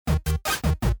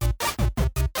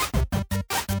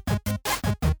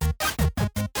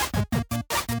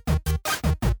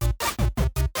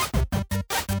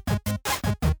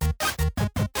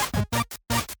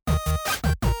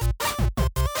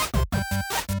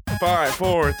5,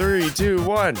 4, 3, 2,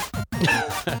 1.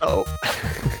 Oh.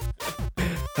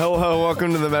 Hello,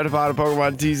 welcome to the Metapod of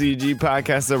Pokemon TCG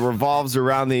podcast that revolves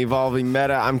around the evolving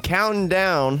meta. I'm counting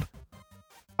down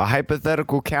a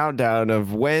hypothetical countdown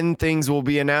of when things will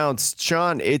be announced.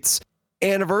 Sean, it's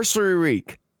anniversary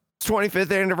week. It's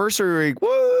 25th anniversary week.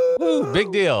 Woo! Woo,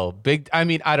 big deal. I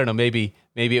mean, I don't know. Maybe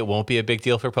it won't be a big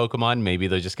deal for Pokemon. Maybe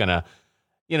they're just gonna,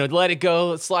 let it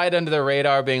go, slide under the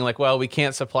radar, being like, well, we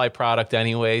can't supply product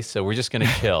anyway, so we're just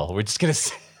gonna chill. We're just gonna.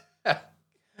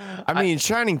 I mean,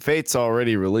 Shining Fate's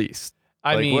already released.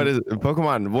 What is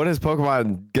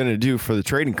Pokemon gonna do for the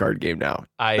trading card game now?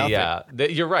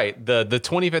 You're right. The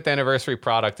 25th anniversary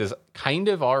product is kind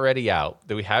of already out.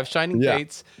 That we have Shining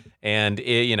Fates, and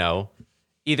either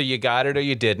you got it or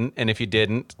you didn't. And if you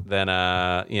didn't, then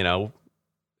I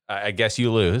guess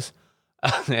you lose.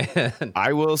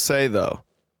 I will say though,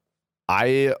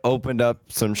 I opened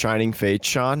up some Shining Fate,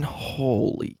 Sean.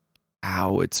 Holy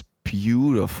cow, it's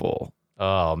beautiful.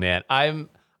 Oh man,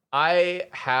 I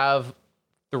have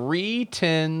 3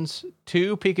 tins,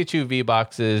 2 Pikachu V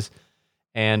boxes,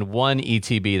 and 1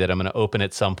 ETB that I'm going to open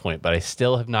at some point, but I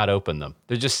still have not opened them.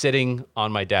 They're just sitting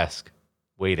on my desk,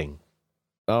 waiting.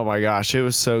 Oh my gosh, it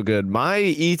was so good. My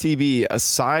ETB,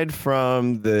 aside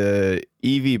from the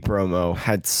EV promo,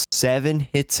 had 7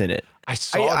 hits in it. I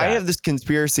saw that. I have this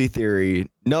conspiracy theory.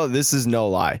 No, this is no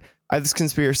lie. I have this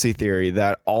conspiracy theory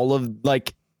that all of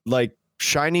like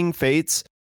Shining Fates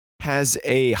has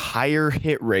a higher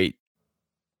hit rate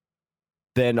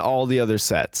than all the other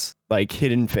sets, like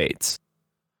Hidden Fates.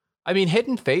 I mean,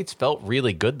 Hidden Fates felt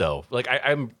really good though. Like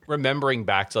I'm remembering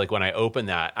back to like when I opened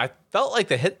that, I felt like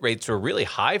the hit rates were really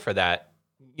high for that.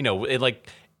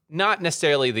 Not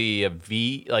necessarily the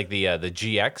V, like the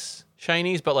GX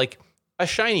shinies, but like a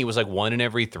shiny was like 1 in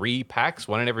every 3 packs,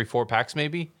 1 in every 4 packs,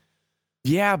 maybe.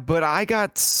 Yeah, but I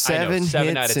got 7 hits out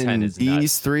of 10 in is these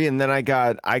nuts. 3, and then I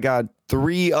got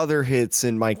 3 other hits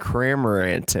in my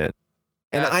Cramorant.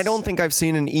 And I don't think I've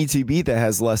seen an ETB that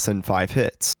has less than 5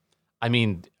 hits. I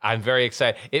mean, I'm very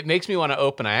excited. It makes me want to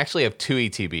open. I actually have 2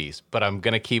 ETBs, but I'm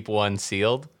going to keep 1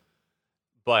 sealed.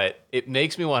 But it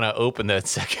makes me want to open that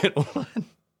second one.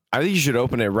 I think you should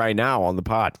open it right now on the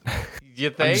pod. You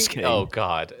think? Oh,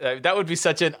 God. That would be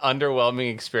such an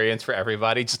underwhelming experience for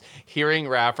everybody. Just hearing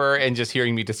Rapper and just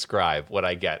hearing me describe what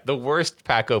I get. The worst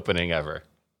pack opening ever.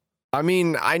 I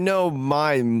mean, I know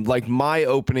my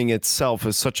opening itself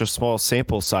is such a small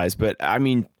sample size, but I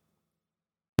mean,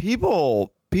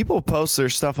 people post their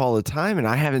stuff all the time, and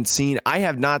I have not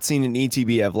seen an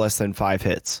ETB have less than 5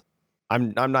 hits.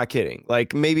 I'm not kidding.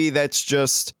 Like, maybe that's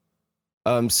just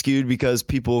skewed because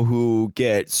people who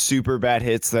get super bad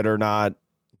hits that are not,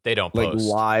 they don't post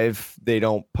live, they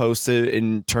don't post it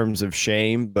in terms of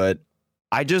shame. But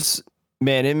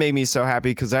man, it made me so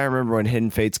happy because I remember when Hidden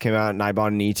Fates came out and I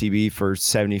bought an ETB for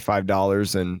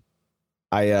 $75 and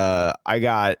I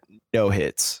got no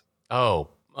hits. Oh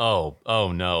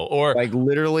no. Or like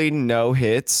literally no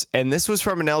hits. And this was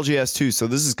from an LGS too, so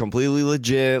this is completely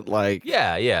legit. Like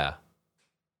yeah.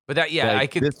 But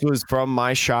this was from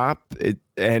my shop.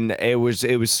 It was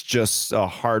just a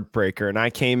heartbreaker. And I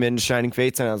came into Shining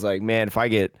Fates and I was like, man, if I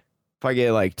get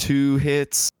like 2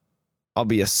 hits, I'll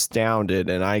be astounded.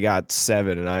 And I got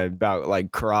 7 and I about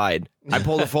like cried. I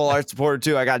pulled a full art supporter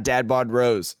too. I got Dad Bod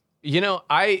Rose.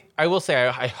 I will say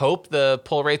I hope the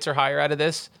pull rates are higher out of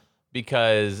this,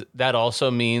 because that also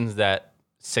means that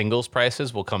singles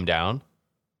prices will come down.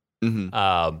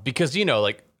 Mm-hmm. Because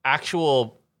like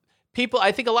actual people,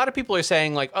 I think a lot of people are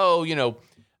saying like, oh,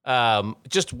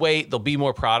 just wait, there'll be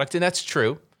more product, and that's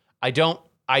true. I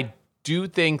do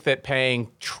think that paying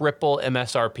triple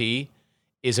MSRP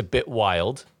is a bit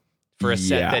wild for a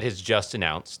set that has just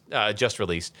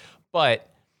released. But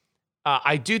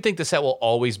I do think the set will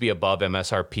always be above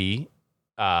MSRP.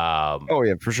 Oh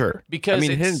yeah, for sure. Because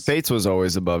Hidden Fates was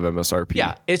always above MSRP.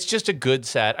 Yeah, it's just a good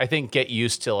set. I think get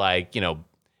used to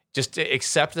just to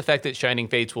accept the fact that Shining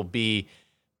Fates will be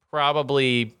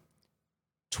probably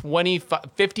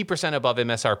 50% above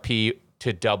MSRP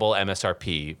to double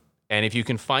MSRP. And if you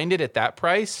can find it at that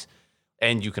price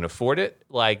and you can afford it,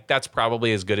 like that's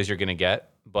probably as good as you're going to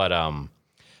get. But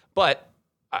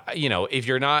if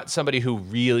you're not somebody who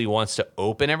really wants to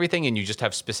open everything and you just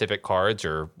have specific cards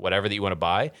or whatever that you want to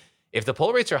buy, if the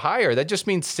pull rates are higher, that just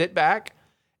means sit back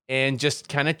and just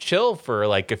kind of chill for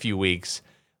like a few weeks.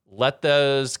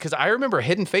 Because I remember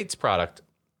Hidden Fates product.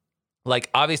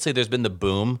 Like obviously there's been the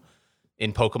boom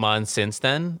in Pokemon since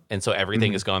then, and so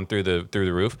everything has gone through the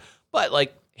roof. But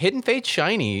like Hidden Fates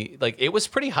shiny, like it was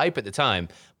pretty hype at the time.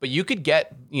 But you could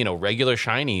get regular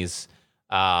shinies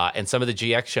and some of the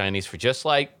GX shinies for just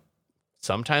like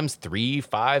sometimes $3,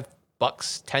 $5,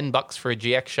 $10 for a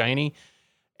GX shiny.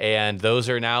 And those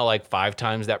are now like 5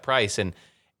 times that price.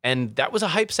 And that was a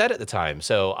hype set at the time.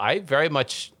 So I very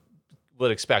much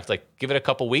would expect, like, give it a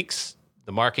couple weeks,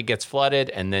 the market gets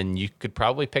flooded, and then you could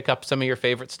probably pick up some of your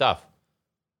favorite stuff.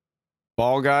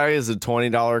 Ball Guy is a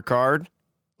 $20 card.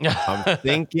 I'm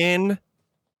thinking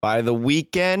by the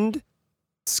weekend,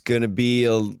 it's going to be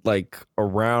like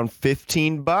around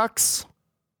 $15.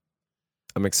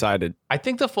 I'm excited. I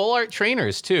think the full art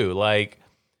trainers too. Like,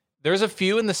 there's a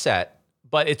few in the set,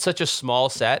 but it's such a small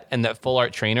set, and that full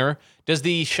art trainer, does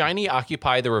the shiny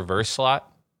occupy the reverse slot?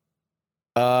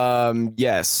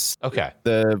 Yes. Okay.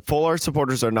 The full art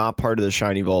supporters are not part of the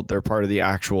shiny vault. They're part of the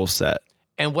actual set.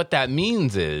 And what that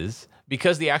means is,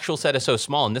 because the actual set is so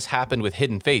small, and this happened with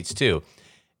Hidden Fates too,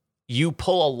 you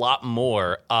pull a lot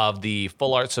more of the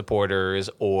full art supporters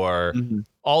or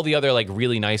all the other like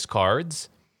really nice cards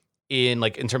in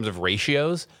terms of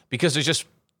ratios, because there's just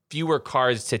fewer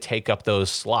cards to take up those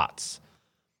slots.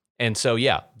 And so,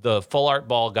 yeah, the full art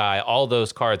Ball Guy, all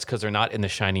those cards, because they're not in the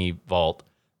shiny vault,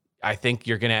 I think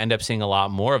you're going to end up seeing a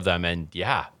lot more of them. And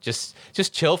yeah, just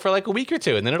chill for like a week or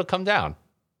two, and then it'll come down.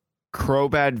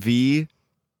 Crobat V,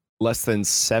 less than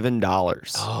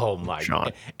 $7. Oh my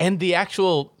God. And the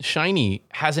actual shiny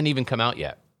hasn't even come out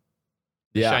yet.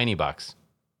 The shiny box.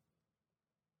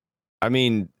 I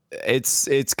mean,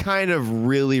 it's kind of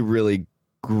really, really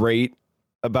great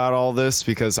about all this,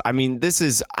 because I mean,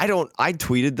 I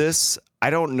tweeted this.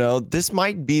 I don't know. This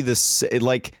might be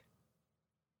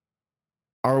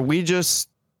are we just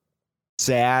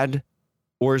sad,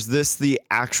 or is this the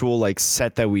actual like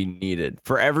set that we needed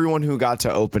for everyone who got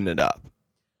to open it up?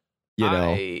 You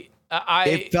know,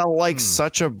 it felt like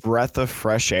such a breath of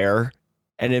fresh air,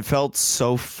 and it felt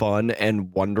so fun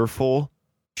and wonderful,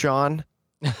 Sean.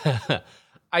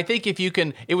 I think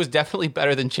it was definitely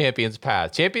better than Champion's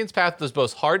Path. Champion's Path was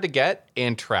both hard to get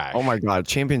and trash. Oh my God,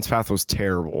 Champion's Path was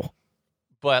terrible.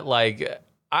 But like,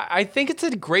 I think it's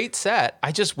a great set.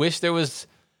 I just wish there was,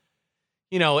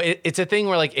 it's a thing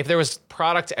where like if there was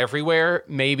product everywhere,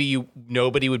 maybe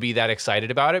nobody would be that excited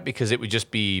about it, because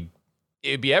it'd be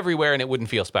everywhere and it wouldn't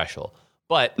feel special.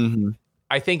 But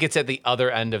I think it's at the other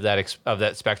end of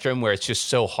that spectrum, where it's just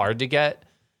so hard to get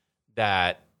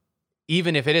that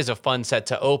even if it is a fun set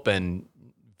to open,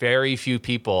 very few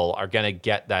people are going to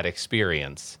get that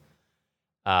experience.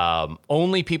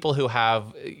 Only people who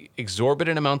have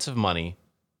exorbitant amounts of money,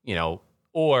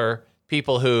 or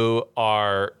people who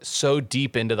are so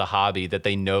deep into the hobby that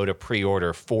they know to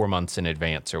pre-order 4 months in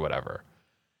advance or whatever.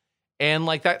 And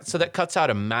like that, so that cuts out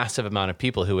a massive amount of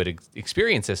people who would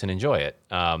experience this and enjoy it.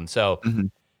 I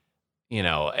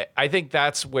think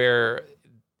that's where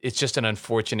it's just an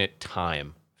unfortunate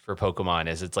time for Pokemon,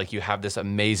 is it's like you have this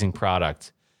amazing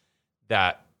product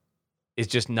that is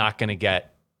just not going to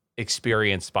get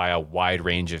experienced by a wide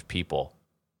range of people.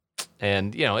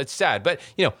 And, it's sad. But,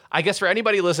 I guess for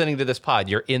anybody listening to this pod,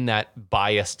 you're in that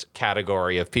biased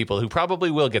category of people who probably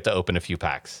will get to open a few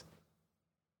packs.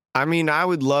 I mean, I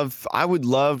would love,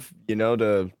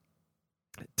 to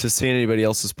see anybody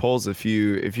else's polls. If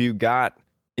you got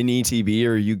an ETB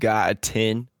or you got a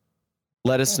tin,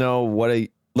 let us know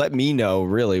let me know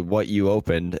really what you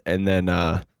opened, and then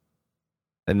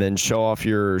show off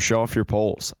your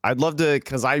polls. I'd love to,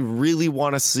 because I really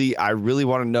want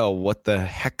to know what the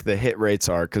heck the hit rates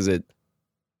are, because I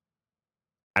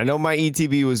know my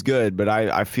ETB was good, but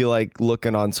I feel like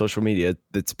looking on social media,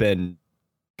 it's been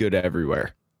good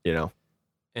everywhere,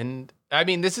 And I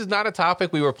mean, this is not a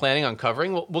topic we were planning on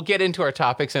covering. We'll get into our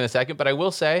topics in a second, but I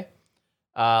will say,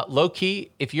 low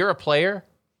key, if you're a player,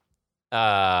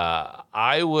 I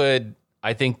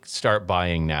think start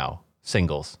buying now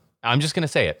singles. I'm just going to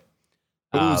say it.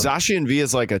 Zacian V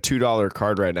is like a $2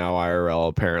 card right now, IRL,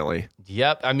 apparently.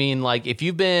 Yep. I mean, like, if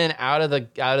you've been out of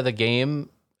the game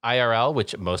IRL,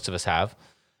 which most of us have,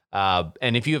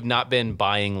 and if you have not been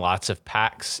buying lots of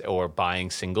packs or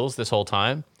buying singles this whole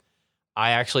time,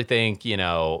 I actually think,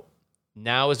 now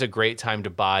is a great time to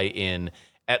buy in,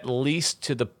 at least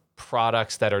to the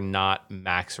products that are not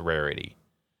max rarity.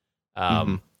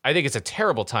 I think it's a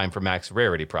terrible time for max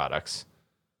rarity products.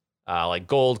 Like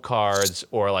gold cards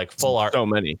or like full art. So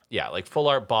many. Yeah, like full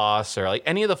art boss or like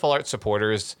any of the full art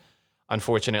supporters.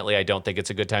 Unfortunately, I don't think it's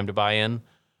a good time to buy in.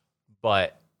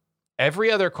 But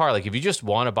every other card, like if you just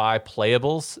want to buy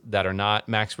playables that are not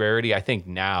max rarity, I think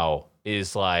now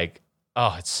is like,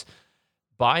 it's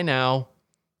buy now.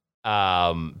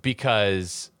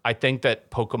 Because I think that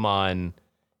Pokemon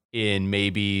in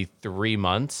maybe 3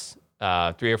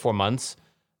 or 4 months,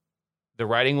 the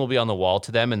writing will be on the wall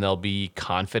to them, and they'll be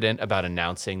confident about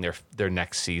announcing their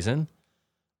next season.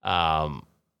 And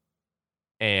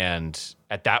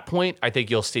at that point, I think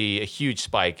you'll see a huge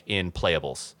spike in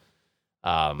playables.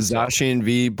 Zacian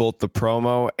V, both the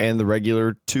promo and the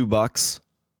regular, $2.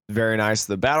 Very nice.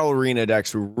 The Battle Arena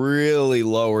decks really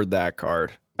lowered that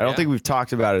card. I don't think we've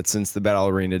talked about it since the Battle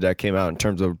Arena deck came out in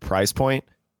terms of price point.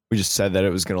 We just said that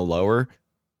it was going to lower.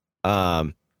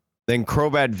 Then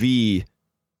Crobat V,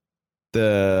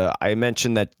 I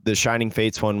mentioned that the Shining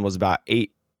Fates one was about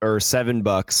 $8 or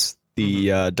 $7.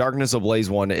 The Darkness Ablaze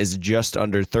one is just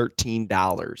under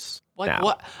 $13.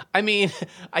 What? I mean,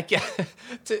 I get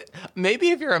maybe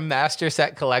if you're a master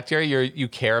set collector, you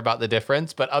care about the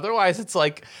difference, but otherwise, it's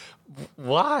like,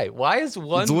 why? Why is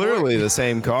one? It's literally the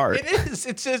same card. It is.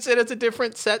 It's just it's a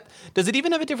different set. Does it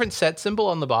even have a different set symbol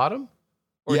on the bottom?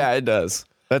 Yeah, it does.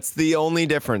 That's the only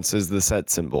difference is the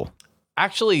set symbol.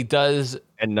 Actually, does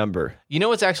and number. You know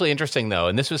what's actually interesting though,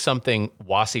 and this was something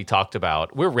Wasi talked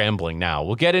about. We're rambling now.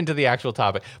 We'll get into the actual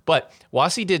topic, but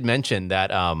Wasi did mention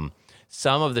that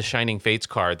some of the Shining Fates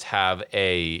cards have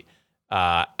a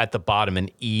at the bottom an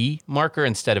E marker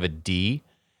instead of a D,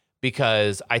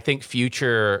 because I think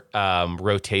future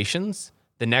rotations,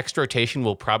 the next rotation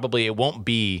it won't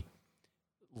be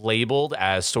labeled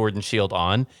as Sword and Shield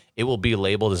on. It will be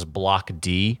labeled as Block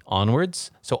D onwards.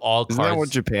 So all cards. Isn't that what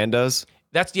Japan does?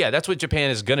 That's what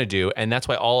Japan is gonna do, and that's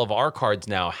why all of our cards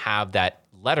now have that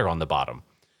letter on the bottom.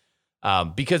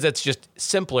 Because it's just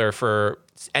simpler for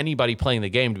anybody playing the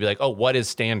game to be like, oh, what is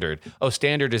standard? Oh,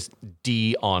 standard is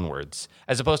D onwards,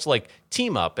 as opposed to like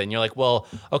team up. And you're like, well,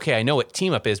 okay, I know what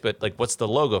team up is, but like, what's the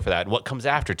logo for that? And what comes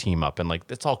after team up? And like,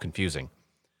 that's all confusing.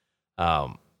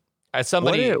 As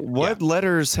somebody, what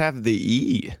letters have the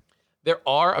E? There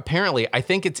are apparently, I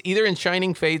think it's either in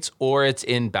Shining Fates or it's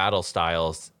in Battle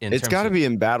Styles. It's got to be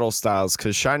in Battle Styles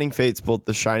because Shining Fates, both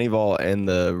the Shiny Vault and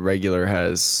the regular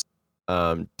has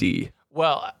D.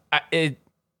 Well, I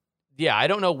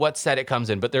don't know what set it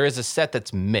comes in, but there is a set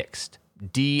that's mixed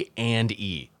D and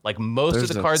E. Like most of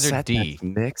the cards are D.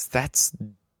 Mixed. That's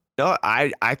no.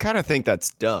 I kind of think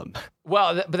that's dumb.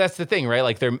 Well, but that's the thing, right?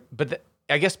 Like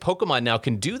I guess Pokemon now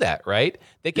can do that, right?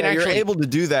 They can you're able to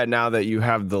do that now that you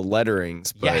have the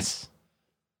letterings. But yes.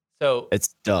 So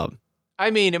it's dumb.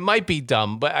 I mean, it might be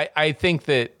dumb, but I think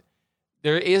that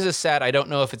there is a set, I don't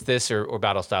know if it's this or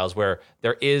Battle Styles, where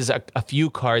there is a few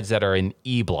cards that are in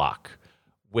E block,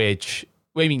 which,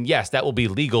 I mean, yes, that will be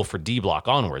legal for D block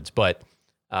onwards, but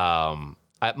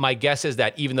my guess is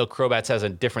that even though Crobats has a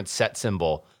different set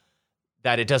symbol,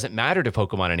 that it doesn't matter to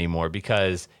Pokemon anymore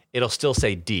because it'll still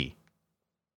say D.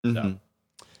 Mm-hmm. So,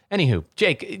 anywho,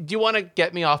 Jake, do you want to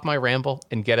get me off my ramble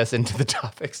and get us into the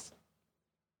topics?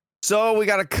 So we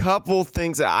got a couple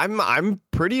things that I'm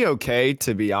pretty okay,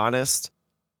 to be honest,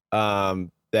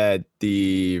 that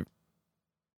the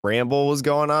ramble was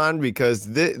going on because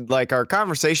like our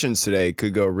conversations today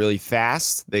could go really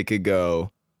fast. They could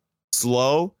go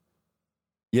slow.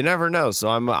 You never know. So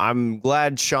I'm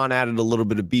glad Sean added a little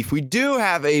bit of beef. We do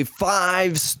have a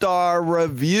 5-star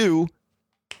review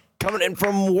coming in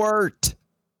from Word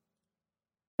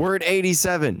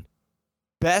 87.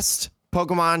 Best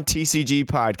Pokemon TCG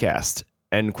podcast.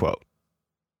 End quote.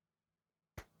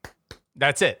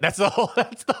 That's it. That's the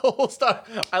whole stuff.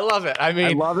 I love it. I mean,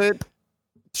 I love it.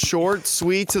 Short,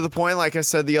 sweet, to the point. Like I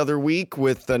said the other week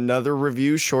with another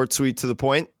review, short, sweet, to the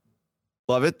point.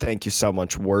 Love it. Thank you so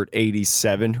much, Word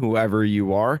 87, whoever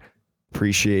you are.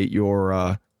 Appreciate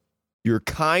your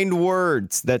kind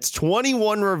words. That's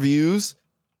 21 reviews.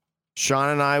 Sean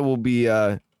and I will be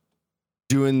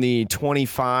doing the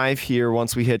 25 here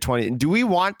once we hit 20. Do we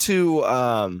want to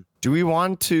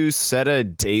set a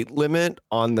date limit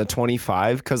on the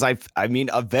 25? Because I mean,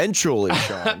 eventually,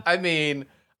 Sean. I mean,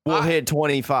 we'll hit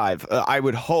 25. I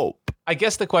would hope. I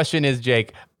guess the question is,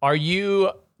 Jake,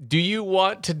 do you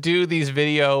want to do these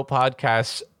video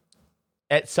podcasts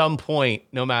at some point,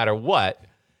 no matter what?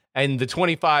 And the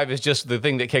 25 is just the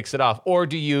thing that kicks it off, or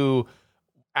do you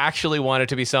actually want it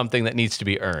to be something that needs to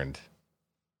be earned?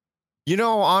 You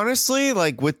know, honestly,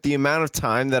 like with the amount of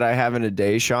time that I have in a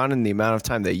day, Sean, and the amount of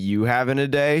time that you have in a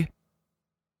day,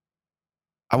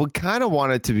 I would kind of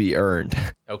want it to be earned.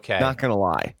 Okay. Not going to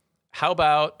lie. How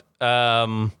about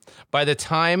by the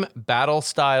time Battle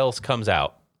Styles comes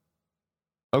out?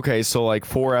 Okay, so like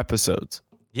 4 episodes.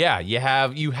 Yeah, you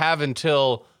have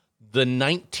until the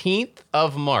 19th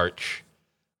of March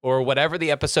or whatever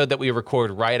the episode that we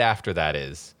record right after that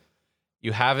is.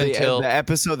 You have until the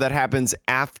episode that happens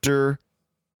after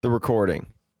the recording.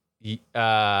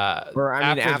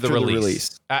 After the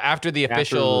release. After the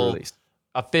official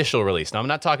release. Now, I'm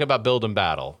not talking about Build and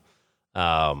Battle.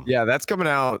 Yeah, that's coming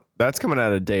out. That's coming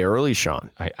out a day early, Sean.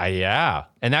 Yeah,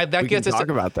 and that we gets can us talk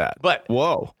about that. But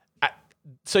whoa.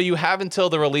 So you have until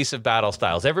the release of Battle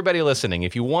Styles. Everybody listening,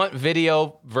 if you want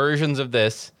video versions of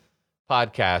this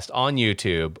podcast on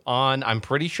YouTube, on I'm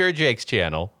pretty sure Jake's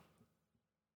channel,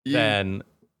 then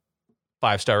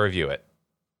 5-star review it.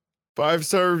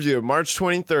 5-star review. March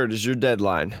 23rd is your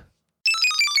deadline.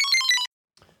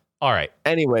 All right.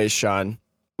 Anyways, Sean,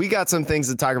 we got some things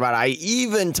to talk about. I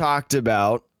even talked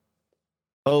about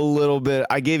a little bit.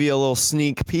 I gave you a little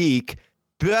sneak peek.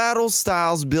 Battle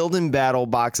Styles build-in battle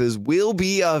boxes will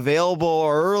be available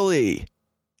early.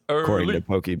 According to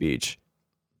PokeBeach.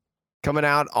 Coming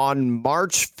out on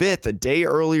March 5th, a day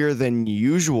earlier than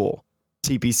usual,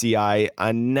 TPCI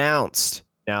announced.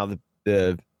 Now,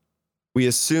 we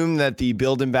assume that the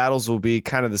build-in battles will be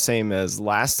kind of the same as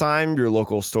last time. Your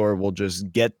local store will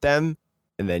just get them,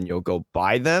 and then you'll go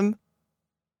buy them.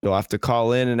 You'll have to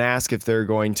call in and ask if they're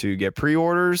going to get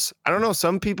pre-orders. I don't know.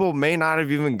 Some people may not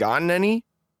have even gotten any.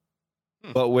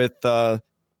 But with the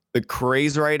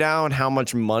craze right now and how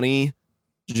much money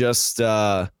just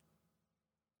Pokemon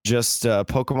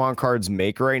cards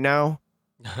make right now,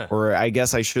 or I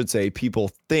guess I should say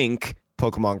people think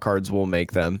Pokemon cards will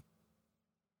make them.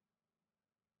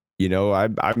 You know,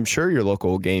 I'm sure your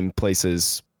local game place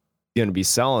is going to be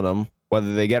selling them,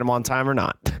 whether they get them on time or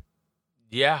not.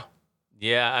 Yeah.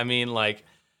 Yeah. I mean, like,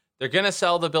 they're going to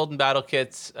sell the build and battle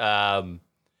kits.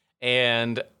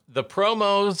 And the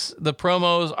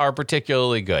promos are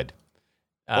particularly good.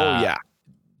 Yeah.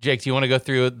 Jake, do you want to go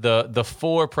through the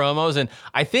 4 promos? And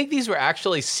I think these were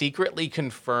actually secretly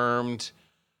confirmed.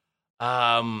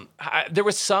 There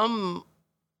was some,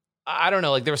 I don't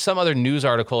know, like there was some other news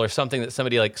article or something that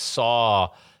somebody like saw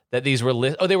that these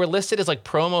were they were listed as like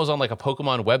promos on like a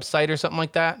Pokemon website or something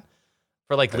like that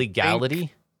for like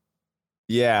legality.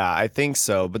 I think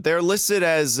so. But they're listed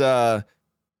as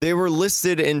they were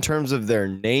listed in terms of their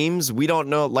names. We don't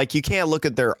know, like you can't look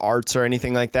at their arts or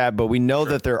anything like that, but we know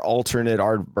that they're alternate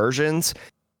art versions,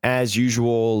 as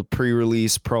usual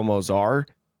pre-release promos are,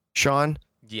 Sean.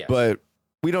 Yes. But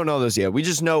we don't know those yet. We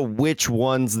just know which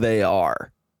ones they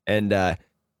are. And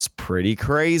it's pretty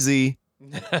crazy.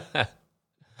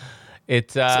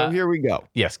 So here we go.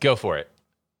 Yes, go for it.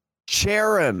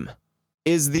 Cherrim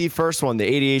is the first one, the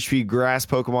 80 HP grass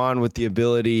Pokemon with the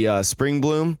ability Spring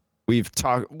Bloom. We've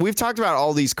talked about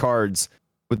all these cards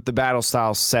with the Battle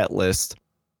Style set list.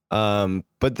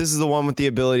 But this is the one with the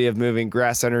ability of moving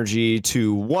grass energy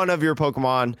to one of your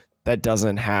Pokemon that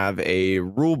doesn't have a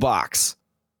rule box.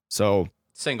 So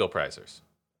single prizers.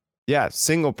 Yeah,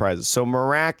 single prizes. So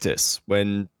Maractus,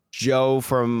 when Joe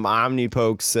from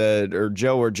Omnipoke said, or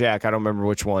Joe or Jack, I don't remember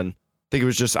which one. I think it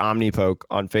was just Omnipoke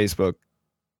on Facebook.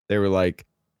 They were like,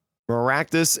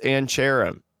 Maractus and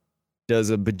Cherrim does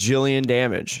a bajillion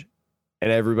damage. And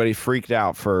everybody freaked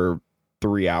out for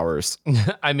 3 hours.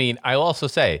 I mean, I'll also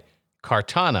say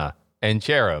Kartana and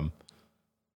Cherrim.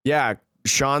 Yeah,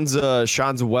 Sean's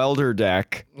welder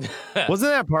deck.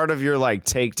 Wasn't that part of your like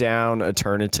Takedown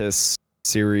Eternatus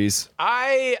series?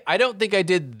 I don't think I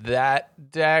did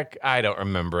that deck. I don't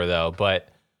remember though,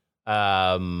 but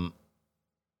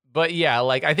yeah,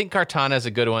 like I think Kartana is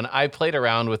a good one. I played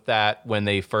around with that when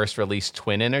they first released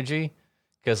Twin Energy.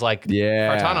 Because, like,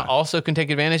 Kartana also can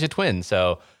take advantage of Twin.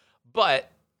 So,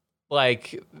 but,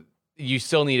 like, you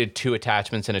still needed 2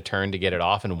 attachments in a turn to get it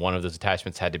off, and one of those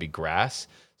attachments had to be grass.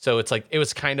 So it's like, it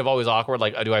was kind of always awkward.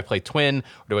 Like, do I play Twin,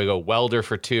 or do I go Welder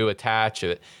for 2 attach?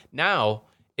 Now,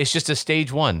 it's just a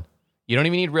stage 1. You don't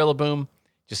even need Rillaboom.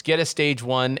 Just get a stage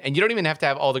 1, and you don't even have to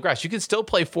have all the grass. You can still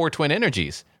play 4 Twin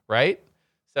Energies, right?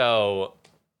 So,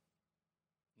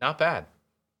 not bad.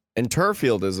 And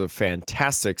Turffield is a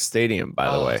fantastic stadium,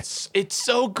 by the way. It's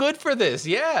so good for this.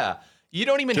 Yeah. You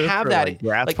don't even have that. Like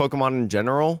grass Pokemon in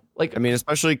general. Like, I mean,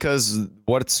 especially because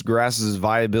what's grass's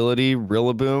viability,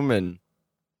 Rillaboom and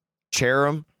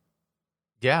Cherrim.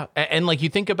 Yeah. And like you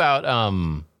think about,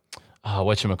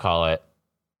 whatchamacallit,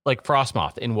 like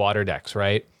Frostmoth in water decks,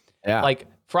 right? Yeah. Like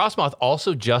Frostmoth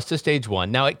also just to stage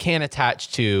 1. Now it can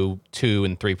attach to 2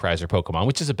 and 3 prizer Pokemon,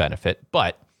 which is a benefit,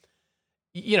 but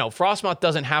you know, Frostmoth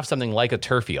doesn't have something like a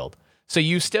Turffield. So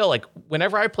you still, like,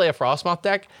 whenever I play a Frostmoth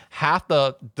deck, half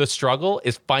the struggle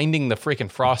is finding the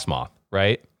freaking Frostmoth,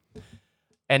 right?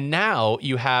 And now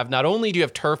you have, not only do you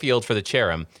have Turffield for the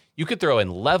Cherrim, you could throw in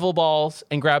level balls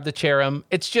and grab the Cherrim.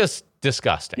 It's just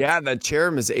disgusting. Yeah, that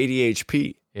Cherrim is 80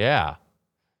 HP. Yeah.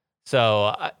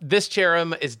 So this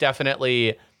Cherrim is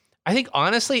definitely, I think,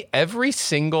 honestly, every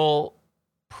single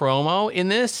promo in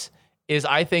this is,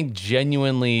 I think,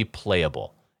 genuinely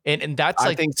playable. And that's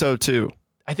like, I think so too.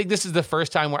 I think this is the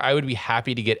first time where I would be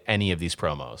happy to get any of these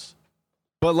promos.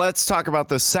 But let's talk about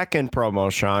the second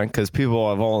promo, Sean, because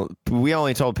we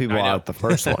only told people about the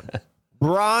first one.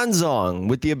 Bronzong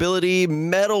with the ability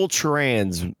Metal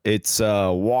Trans. It's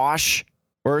wash,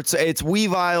 or it's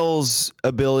Weavile's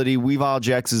ability, Weavile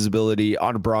GX's ability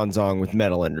on Bronzong with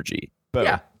metal energy.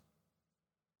 Boom.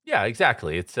 Yeah,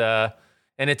 exactly. It's and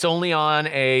it's only on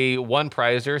a one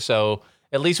prizer, so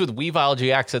at least with Weavile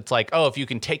GX, it's like, oh, if you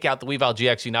can take out the Weavile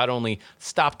GX, you not only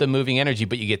stop the moving energy,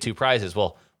 but you get 2 prizes.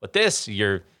 Well, with this,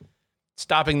 you're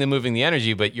stopping the moving the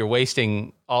energy, but you're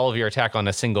wasting all of your attack on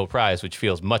a single prize, which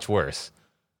feels much worse.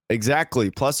 Exactly.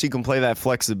 Plus, you can play that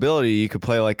flexibility. You could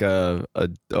play like a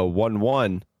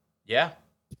 1-1. Yeah.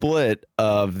 Split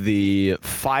of the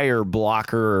fire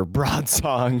blocker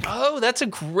Bronzong. Oh, that's a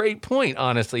great point,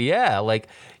 honestly. Yeah, like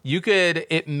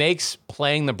it makes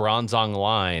playing the Bronzong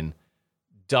line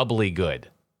doubly good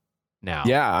now.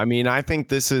 Yeah, I mean, I think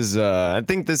this is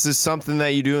something that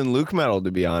you do in Luke Metal,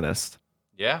 to be honest.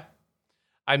 Yeah.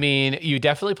 I mean, you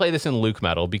definitely play this in Luke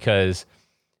Metal because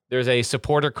there's a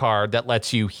supporter card that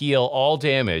lets you heal all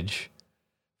damage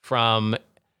from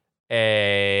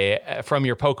your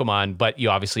Pokemon, but you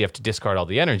obviously have to discard all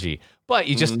the energy. But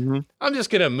you just I'm just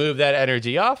gonna move that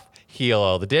energy off, heal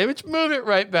all the damage, move it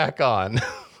right back on.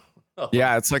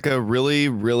 Yeah, it's like a really,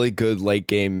 really good late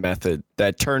game method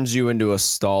that turns you into a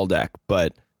stall deck.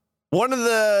 But one of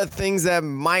the things that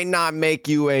might not make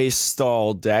you a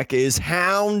stall deck is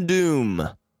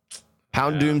Houndoom.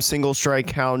 Houndoom single strike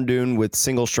Houndoom with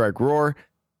single strike roar.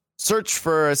 Search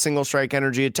for a single strike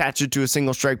energy, attach it to a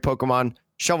single strike Pokemon,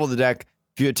 shuffle the deck.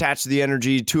 If you attach the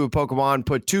energy to a Pokemon,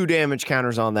 put 2 damage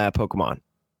counters on that Pokemon.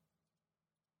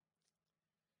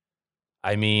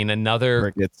 I mean, it's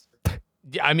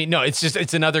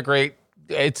another great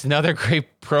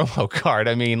promo card.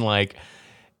 I mean, like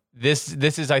this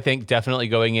is, I think, definitely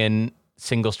going in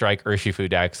single strike Urshifu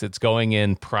decks. It's going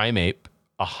in Primeape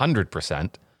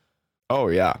 100%. Oh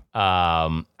yeah.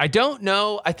 I don't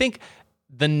know. I think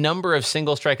the number of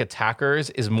single strike attackers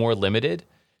is more limited.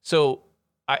 So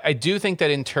I do think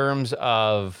that in terms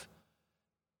of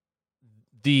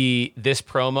this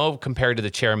promo compared to the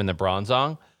Chairman, the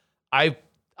Bronzong, I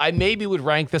maybe would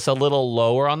rank this a little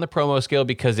lower on the promo scale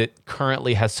because it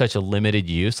currently has such a limited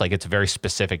use. Like it's very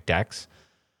specific decks.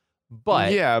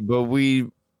 But yeah, but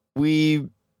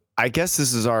I guess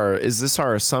is this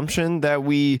our assumption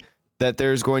that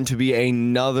there's going to be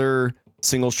another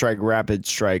single strike rapid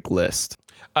strike list?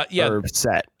 Or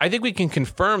set. I think we can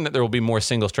confirm that there will be more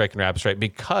single strike and rapid strike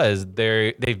because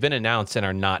they've been announced and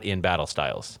are not in battle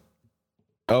styles.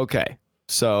 Okay.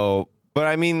 So, but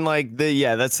I mean, like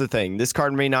that's the thing. This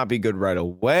card may not be good right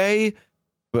away,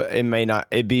 but it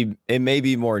may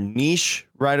be more niche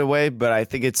right away, but I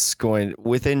think it's going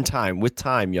with time,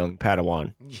 young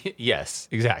Padawan. Yes,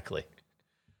 exactly.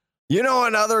 You know,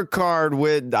 another card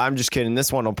I'm just kidding.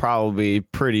 This one will probably be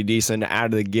pretty decent out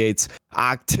of the gates.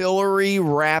 Octillery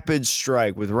Rapid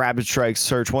Strike. With Rapid Strike,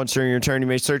 search once during your turn. You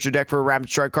may search your deck for a Rapid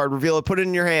Strike card, reveal it, put it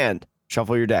in your hand,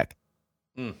 shuffle your deck.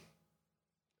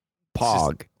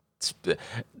 Pog.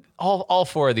 All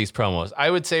 4 of these promos,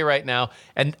 I would say right now,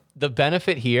 and the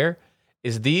benefit here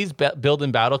is these build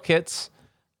and battle kits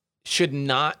should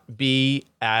not be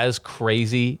as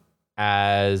crazy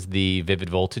as the Vivid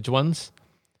Voltage ones.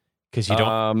 Because you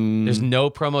don't, there's no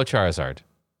promo Charizard.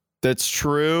 That's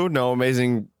true. No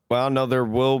amazing. Well, no, there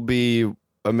will be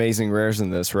amazing rares in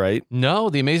this, right? No,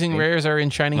 the amazing rares are in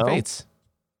Shining Fates.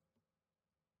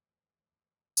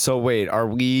 So wait, are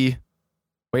we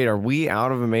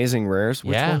out of amazing rares?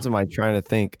 Which ones am I trying to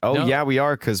think? Oh, no. Yeah, we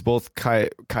are, because both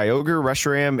Kyogre,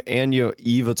 Reshiram, and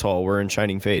Yveltal were in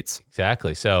Shining Fates.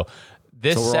 Exactly. So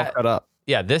we're all cut up.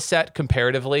 Yeah, this set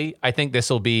comparatively, I think this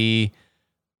will be.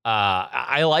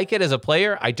 I like it as a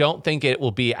player. I don't think it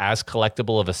will be as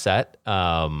collectible of a set.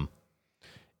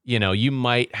 You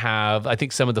might have, I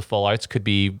think some of the full arts could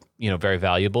be, very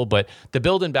valuable, but the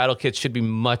build and battle kits should be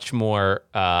much more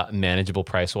manageable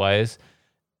price wise.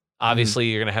 Obviously,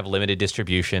 you're going to have limited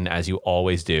distribution as you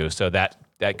always do. So that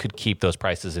could keep those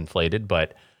prices inflated.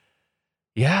 But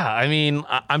yeah, I mean,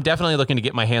 I'm definitely looking to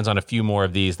get my hands on a few more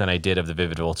of these than I did of the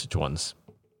Vivid Voltage ones.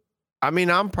 I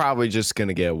mean, I'm probably just going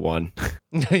to get one.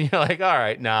 You're like, all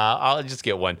right, nah, I'll just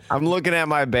get one. I'm looking at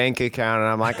my bank account and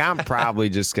I'm like, I'm probably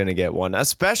just going to get one,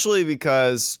 especially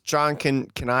because John,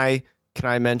 can I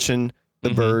mention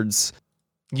the birds?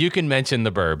 You can mention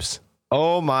the burbs.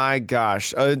 Oh my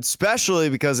gosh. Especially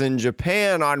because in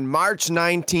Japan on March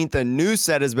 19th, a new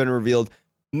set has been revealed,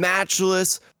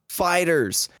 Matchless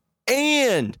Fighters.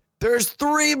 And there's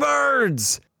 3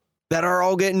 birds that are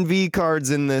all getting V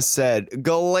cards in this set.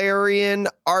 Galarian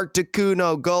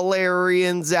Articuno,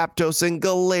 Galarian Zapdos, and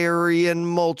Galarian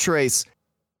Moltres.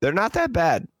 They're not that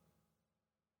bad.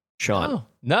 Sean.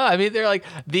 No, I mean, they're like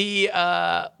the,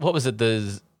 what was it?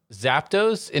 The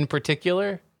Zapdos in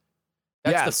particular?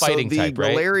 That's the fighting type,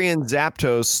 right? The Galarian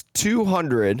Zapdos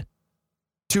 200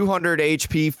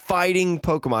 HP fighting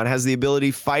Pokemon has the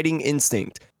ability Fighting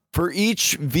Instinct. For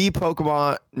each V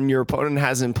Pokemon your opponent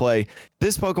has in play,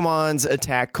 this Pokemon's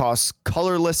attack costs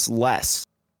colorless less.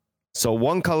 So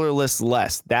 1 colorless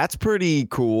less. That's pretty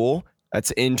cool.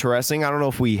 That's interesting. I don't know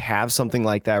if we have something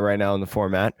like that right now in the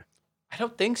format. I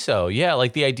don't think so. Yeah,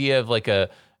 like the idea of like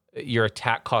your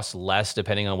attack costs less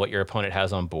depending on what your opponent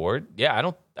has on board. Yeah,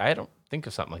 I don't think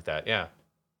of something like that. Yeah.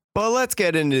 But let's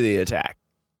get into the attack.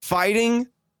 Fighting,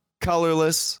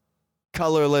 colorless,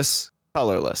 colorless,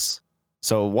 colorless.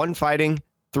 So 1 fighting,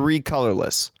 3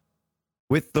 colorless.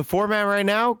 With the format right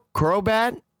now,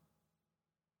 Crobat,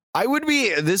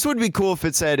 this would be cool if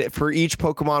it said for each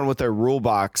Pokemon with a rule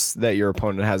box that your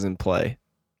opponent has in play.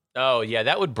 Oh, yeah,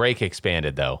 that would break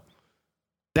Expanded though.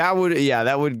 That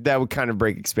would kind of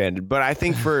break Expanded. But I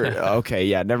think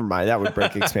never mind. That would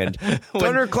break Expanded.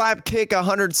 Thunderclap, kick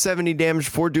 170 damage.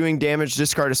 For doing damage,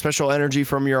 discard a special energy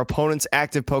from your opponent's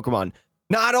active Pokemon.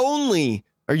 Not only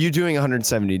are you doing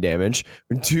 170 damage,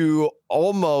 to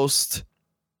almost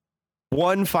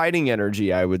 1 fighting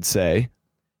energy, I would say,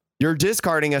 you're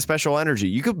discarding a special energy.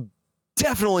 You could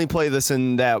definitely play this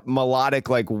in that melodic,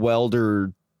 like,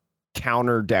 welder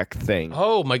counter deck thing.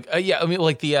 Oh, my. Yeah, I mean,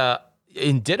 like the...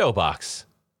 in Ditto Box.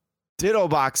 Ditto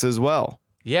Box as well.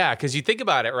 Yeah, because you think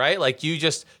about it, right? Like you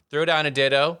just throw down a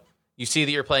Ditto, you see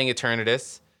that you're playing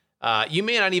Eternatus. You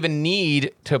may not even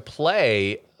need to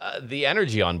play the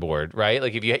energy on board, right?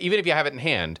 Like even if you have it in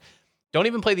hand, don't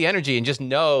even play the energy and just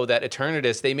know that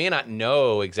Eternatus, they may not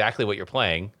know exactly what you're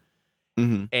playing.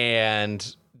 Mm-hmm.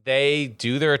 And they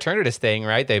do their Eternatus thing,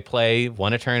 right? They play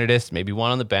 1 Eternatus, maybe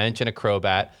 1 on the bench and a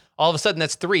Crobat. All of a sudden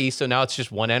that's 3, so now it's just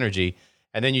 1 energy.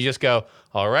 And then you just go,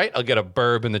 all right, I'll get a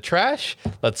Burb in the trash.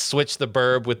 Let's switch the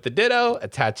Burb with the Ditto,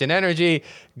 attach an energy.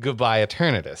 Goodbye,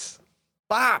 Eternatus.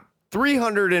 Bop!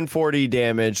 340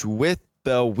 damage with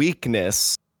the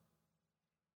weakness.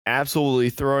 Absolutely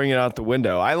throwing it out the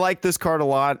window. I like this card a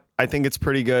lot. I think it's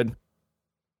pretty good.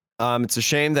 It's a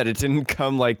shame that it didn't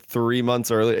come like 3 months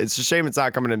earlier. It's a shame it's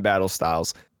not coming in Battle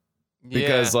Styles.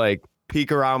 Because like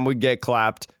Pikarom would get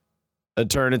clapped.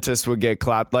 Eternatus would get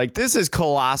clapped. Like, this is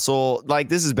colossal. Like,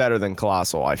 this is better than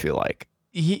Colossal, I feel like.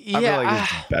 I feel like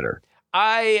it's better.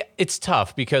 It's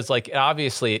tough because, like,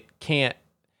 obviously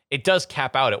it does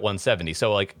cap out at 170.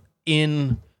 So, like,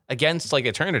 against, like,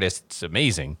 Eternatus, it's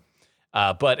amazing.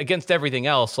 But against everything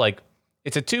else, like,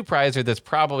 it's a 2-prizer that's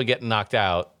probably getting knocked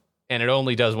out, and it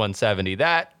only does 170. It's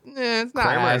not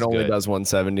Cramorant as only good. does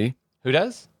 170. Who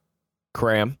does?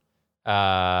 Cram.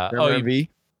 V.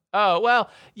 Oh, well,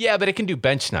 yeah, but it can do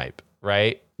bench snipe,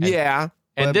 right? And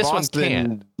this Boston one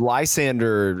can't.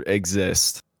 Lysander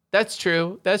exists. That's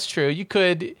true. You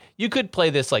could play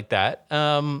this like that.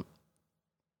 I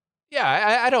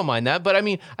don't mind that. But I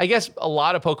mean, I guess a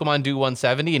lot of Pokemon do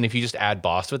 170, and if you just add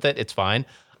boss with it, it's fine.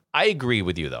 I agree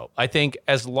with you, though. I think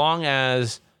as long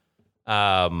as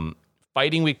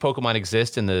fighting weak Pokemon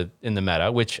exist in the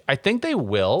meta, which I think they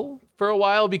will for a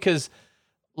while, because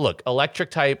look,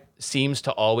 electric type seems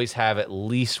to always have at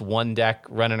least 1 deck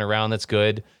running around that's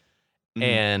good. Mm-hmm.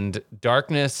 And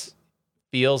darkness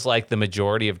feels like the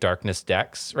majority of darkness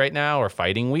decks right now are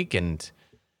fighting weak. And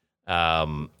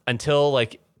until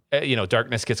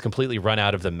darkness gets completely run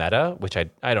out of the meta, which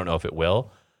I don't know if it will.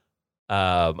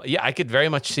 I could very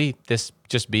much see this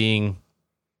just being,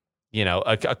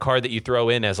 a card that you throw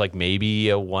in as like maybe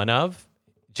a 1 of.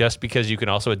 Just because you can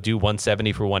also do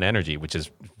 170 for 1 energy, which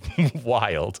is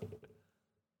wild.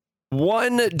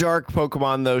 1 dark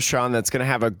Pokemon, though, Sean, that's going to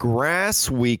have a grass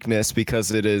weakness because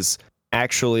it is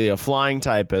actually a flying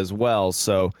type as well.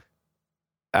 So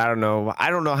I don't know. I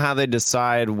don't know how they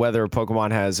decide whether a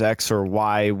Pokemon has X or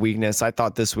Y weakness. I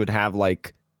thought this would have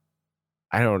like,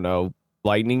 I don't know,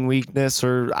 lightning weakness,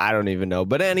 or I don't even know.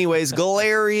 But anyways,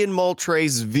 Galarian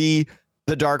Moltres V.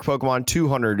 The dark Pokemon,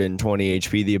 220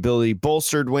 HP. The ability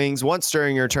Bolstered Wings. Once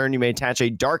during your turn, you may attach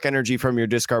a dark energy from your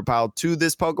discard pile to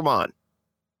this Pokemon.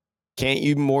 Can't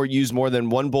you use more than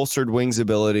 1 Bolstered Wings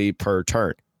ability per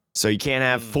turn. So you can't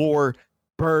have 4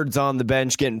 birds on the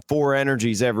bench getting 4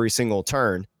 energies every single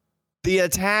turn. The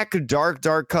attack,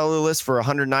 dark colorless for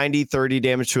 190, 30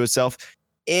 damage to itself.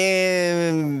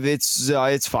 And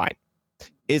it's fine.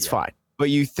 It's fine. But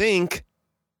you think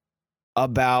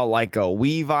about like a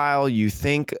Weavile, you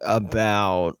think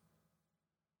about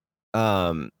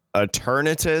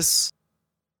Eternatus.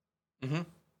 Mm-hmm.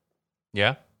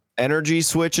 Yeah. Energy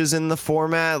switches in the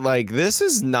format. Like, this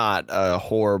is not a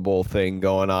horrible thing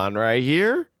going on right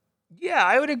here. Yeah,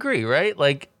 I would agree, right?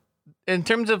 Like, in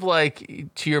terms of like,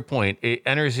 to your point,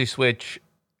 Energy Switch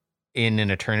in an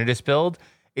Eternatus build,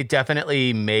 it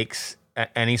definitely makes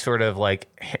any sort of like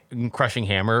crushing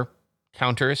hammer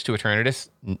counters to Eternatus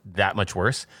that much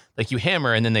worse. Like you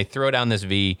hammer and then they throw down this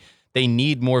V. They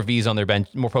need more Vs on their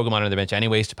bench, more Pokemon on their bench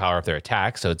anyways to power up their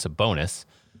attack. So it's a bonus.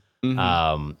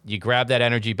 You grab that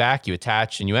energy back, you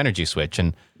attach, and you Energy Switch.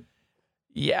 And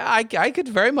yeah, I could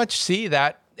very much see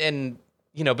that. And,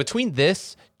 you know, between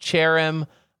this, Cherrim,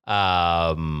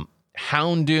 Houndoom,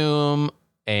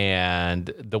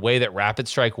 and the way that Rapid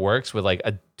Strike works with like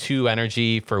a 2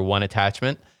 energy for 1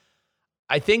 attachment,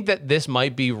 I think that this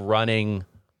might be running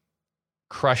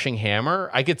Crushing Hammer.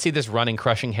 I could see this running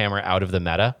Crushing Hammer out of the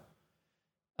meta.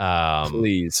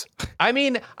 Please. I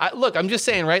mean, look, I'm just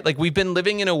saying, right? Like we've been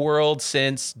living in a world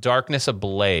since Darkness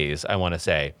Ablaze, I want to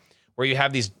say, where you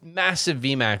have these massive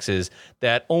VMAXs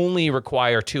that only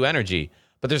require 2 energy,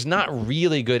 but there's not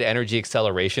really good energy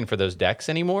acceleration for those decks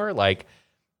anymore. Like,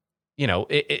 you know,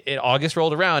 August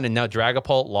rolled around and now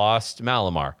Dragapult lost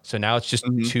Malamar. So now it's just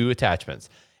 2 attachments.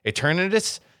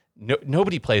 Eternatus,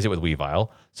 nobody plays it with Weavile.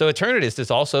 So Eternatus is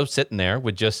also sitting there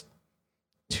with just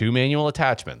 2 manual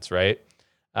attachments, right?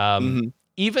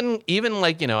 Even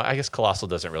like, you know, I guess Colossal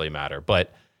doesn't really matter,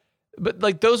 but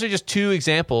like those are just 2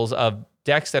 examples of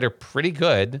decks that are pretty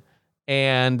good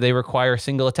and they require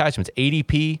single attachments.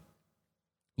 ADP,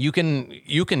 you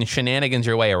can shenanigans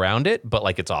your way around it, but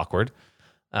like it's awkward.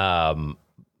 So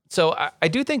I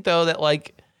do think though that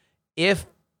like if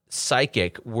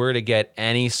Psychic were to get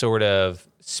any sort of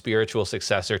spiritual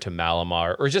successor to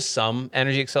Malamar or just some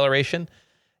energy acceleration,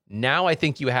 now I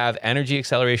think you have energy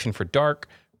acceleration for Dark,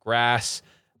 Grass,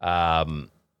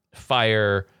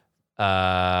 Fire,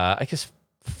 I guess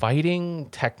Fighting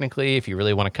technically, if you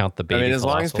really want to count the baby. I mean, as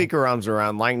Colossal. long as Pikaram's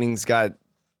around, Lightning's got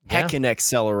heckin'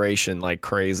 acceleration like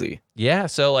crazy. Yeah,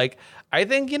 so like I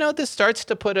think, you know, this starts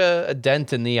to put a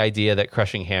dent in the idea that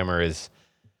Crushing Hammer is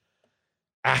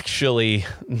actually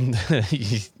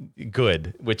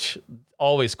good, which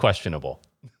always questionable.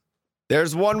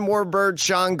 There's one more bird,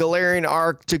 Sean. Galarian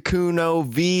Articuno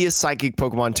V, Psychic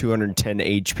Pokemon, 210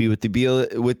 HP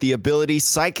with the ability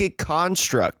Psychic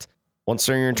Construct. Once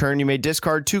during your turn, you may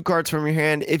discard 2 cards from your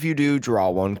hand. If you do, draw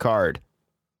 1 card.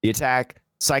 The attack,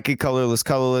 Psychic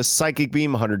Colorless, Psychic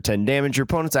Beam, 110 damage. Your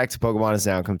opponent's active Pokemon is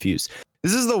now confused.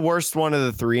 This is the worst one of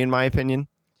the 3, in my opinion.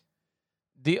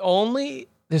 There's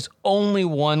only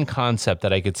one concept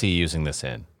that I could see using this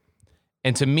in.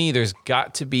 And to me, there's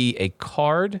got to be a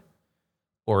card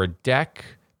or a deck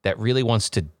that really wants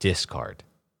to discard.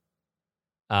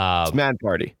 It's Mad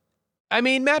Party. I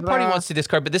mean, Mad Party wants to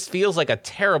discard, but this feels like a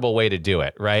terrible way to do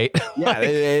it, right? Yeah, like,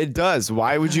 it does.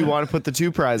 Why would you want to put the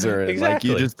 2-prizer in? Exactly.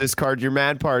 Like, you just discard your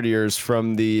Mad Partiers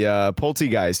from the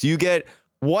Poltegeist. You get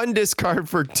 1 discard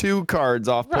for 2 cards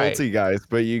off Poltegeist,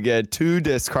 but you get 2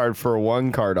 discard for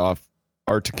 1 card off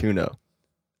Articuno.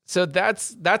 So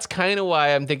that's kind of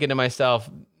why I'm thinking to myself,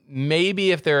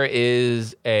 maybe if there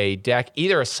is a deck,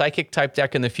 either a Psychic type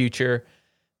deck in the future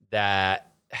that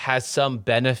has some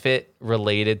benefit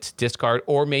related to discard,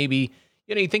 or maybe,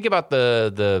 you know, you think about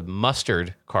the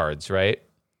mustard cards, right?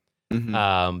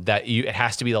 That it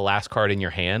has to be the last card in your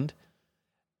hand.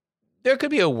 There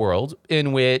could be a world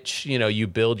in which, you know, you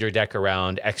build your deck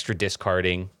around extra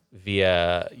discarding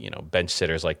via, you know, bench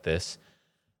sitters like this.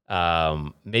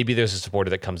 Maybe there's a supporter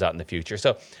that comes out in the future.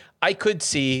 So I could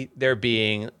see there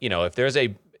being, you know, if there's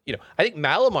a, you know, I think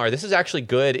Malamar, this is actually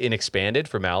good in expanded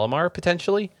for Malamar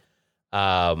potentially.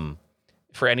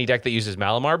 For any deck that uses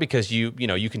Malamar, because you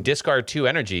can discard 2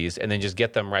 energies and then just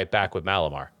get them right back with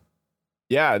Malamar.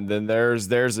 Yeah, and then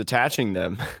there's attaching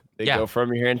them. They go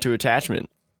from your hand to attachment,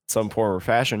 some form or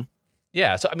fashion.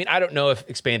 Yeah, so I mean, I don't know if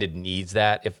expanded needs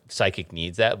that, if Psychic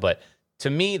needs that, but to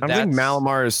me, I don't think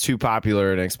Malamar is too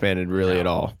popular in expanded really at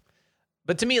all.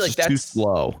 But to me, like that's too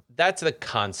slow. That's the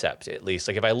concept, at least.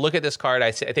 Like if I look at this card,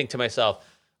 I think to myself,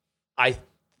 I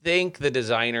think the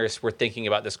designers were thinking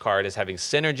about this card as having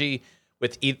synergy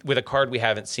with a card we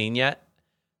haven't seen yet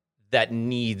that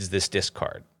needs this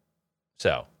discard.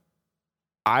 So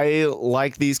I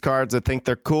like these cards. I think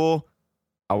they're cool.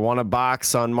 I want a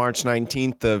box on March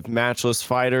 19th of Matchless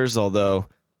Fighters, although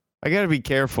I got to be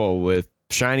careful with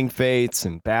Shining Fates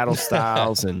and Battle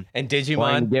Styles and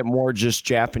Digimon. Get more just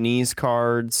Japanese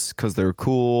cards because they're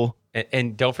cool.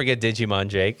 And don't forget Digimon,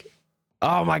 Jake.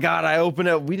 Oh my God, I opened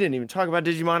up. We didn't even talk about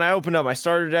Digimon. I opened up my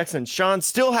starter decks and Sean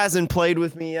still hasn't played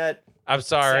with me yet. I'm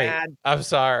sorry. Sad. I'm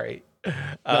sorry.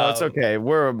 No, it's okay.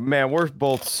 We're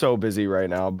both so busy right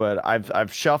now, but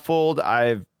I've shuffled.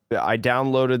 I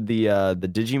downloaded the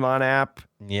Digimon app.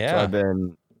 Yeah. So I've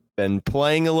been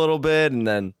playing a little bit, and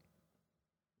then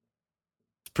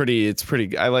It's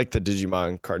pretty. I like the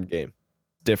Digimon card game.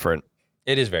 Different.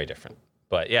 It is very different.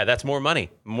 But yeah, that's more money.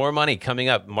 More money coming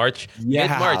up mid-March,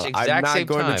 exact I'm not same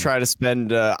going time. to try to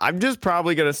spend. I'm just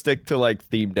probably going to stick to like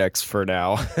theme decks for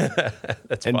now.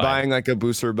 That's and fine. buying like a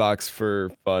booster box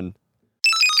for fun.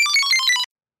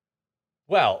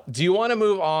 Well, do you want to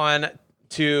move on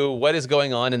to what is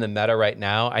going on in the meta right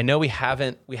now? I know we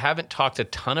haven't talked a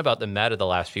ton about the meta the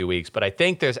last few weeks, but I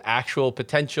think there's actual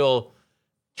potential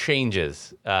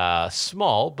changes.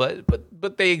 Small,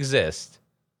 but they exist.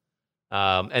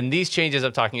 And these changes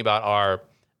I'm talking about are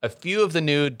a few of the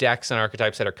new decks and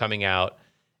archetypes that are coming out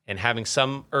and having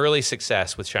some early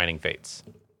success with Shining Fates.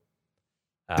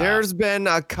 There's been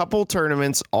a couple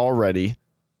tournaments already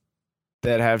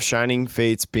that have Shining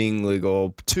Fates being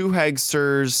legal. 2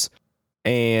 Hegsters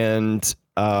and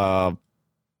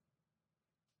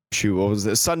shoot, what was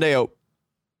this? Sunday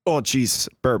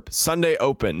Sunday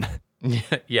Open.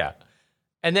 Yeah.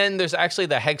 And then there's actually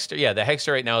the Hegster. Yeah, the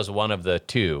Hegster right now is one of the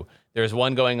 2. There's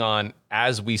one going on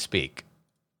as we speak.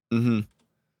 Mm-hmm.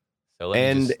 So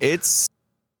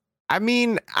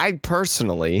I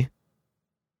personally,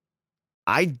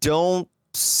 I don't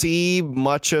see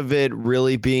much of it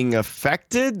really being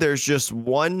affected. There's just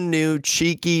one new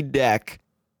cheeky deck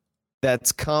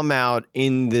that's come out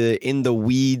in the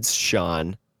weeds,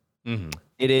 Sean. Mm-hmm.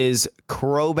 It is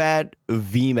Crobat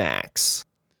VMAX.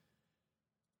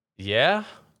 Yeah.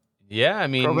 I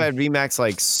mean, Crobat VMAX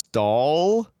like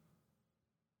stall,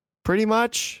 pretty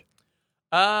much.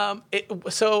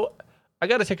 So I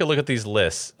got to take a look at these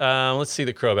lists. Let's see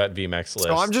the Crobat VMAX list.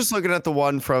 So I'm just looking at the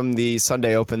one from the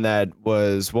Sunday Open that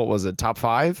was, what was it, top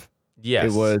 5? Yes.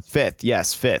 It was 5th.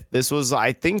 Yes, 5th.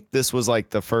 I think this was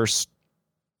like the first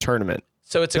tournament.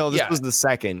 So this was the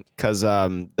second, because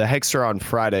the Hexter on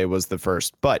Friday was the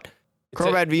first. But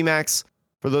Crobat VMAX,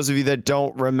 for those of you that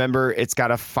don't remember, it's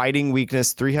got a fighting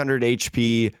weakness, 300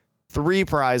 HP, 3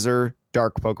 prizer,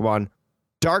 dark Pokemon,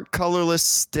 dark colorless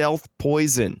stealth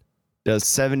poison. Does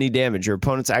 70 damage. Your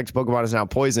opponent's active Pokemon is now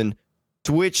poisoned.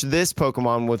 Switch this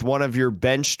Pokemon with one of your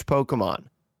benched Pokemon.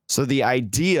 So the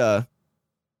idea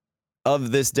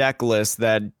of this deck list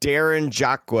that Darren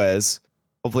Jacquez,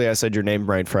 hopefully I said your name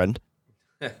right, friend.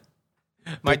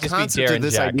 Might just be Darren of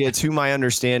this Jack. idea, to my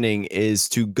understanding, is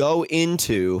to go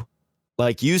into,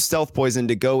 like, use Stealth Poison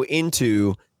to go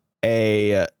into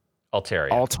a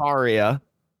Altaria,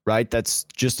 right? That's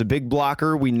just a big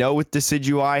blocker. We know with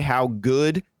Decidueye how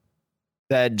good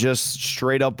that just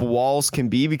straight up walls can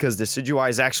be, because Decidueye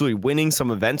is actually winning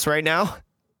some events right now.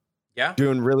 Yeah.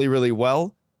 Doing really, really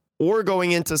well. Or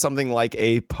going into something like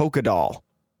a Pokédoll.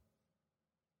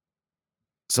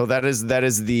 So that is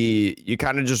you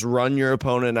kind of just run your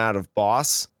opponent out of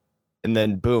boss, and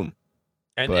then boom.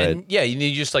 And yeah, you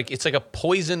need just like, it's like a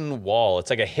poison wall. It's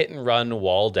like a hit and run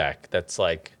wall deck. That's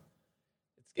like,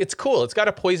 it's cool. It's got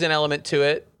a poison element to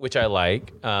it, which I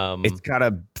like. It's got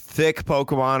a thick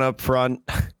Pokemon up front.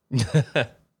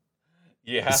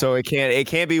 Yeah. So it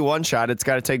can't be one shot. It's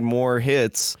got to take more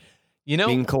hits.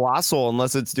 Being Colossal,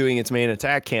 unless it's doing its main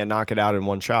attack, can't knock it out in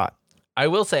one shot. I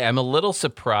will say I'm a little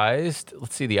surprised.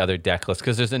 Let's see the other deck list,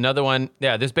 because there's another one.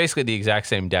 Yeah, there's basically the exact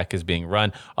same deck is being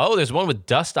run. Oh, there's one with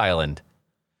Dust Island.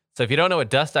 So if you don't know what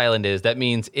Dust Island is, that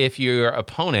means if your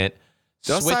opponent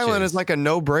Dust switches, Island is like a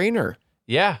no-brainer.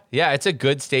 Yeah, it's a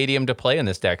good stadium to play in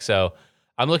this deck. So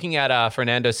I'm looking at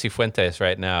Fernando Cifuentes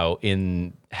right now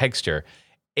in Hegster.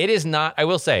 It is not, I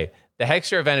will say, the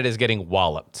Hegster event is getting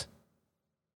walloped.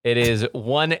 It is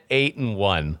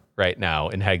 1-8-1 right now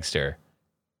in Hegster.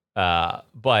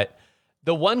 But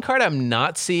the one card I'm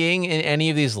not seeing in any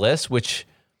of these lists, which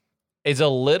is a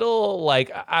little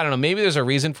like, I don't know, maybe there's a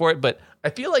reason for it, but I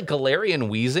feel like Galarian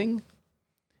Weezing,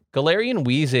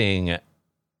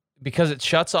 because it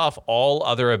shuts off all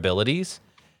other abilities,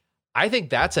 I think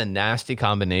that's a nasty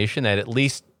combination that at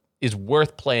least is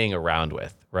worth playing around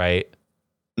with, right?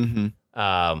 Mm-hmm.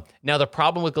 Now, the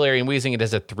problem with Galarian Weezing, it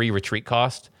has a 3 retreat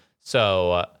cost.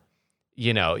 So,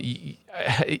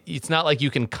 it's not like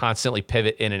you can constantly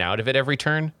pivot in and out of it every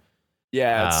turn.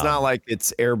 Yeah, it's not like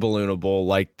it's air balloonable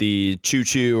like the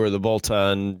Choo-Choo or the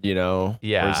Bolton, or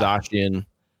Zacian.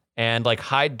 And like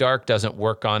Hide Dark doesn't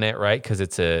work on it, right? Because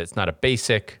it's not a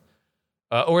basic.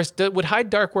 Would Hide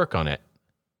Dark work on it?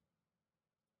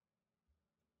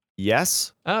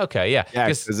 Yes. Oh, okay, yeah. Yeah,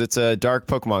 because it's a dark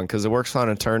Pokemon, because it works on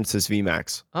a turn, says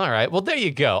VMAX. All right, well, there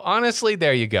you go. Honestly,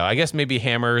 there you go. I guess maybe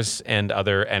hammers and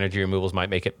other energy removals might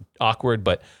make it awkward,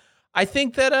 but I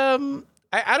think that,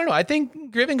 I don't know. I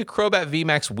think giving a Crobat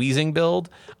VMAX Weezing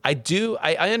build, I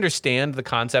understand the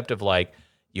concept of like,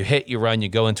 you hit, you run, you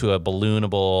go into a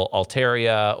balloonable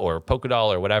Altaria or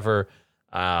Pokédoll or whatever.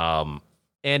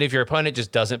 And if your opponent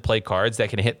just doesn't play cards that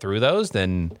can hit through those,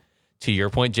 then to your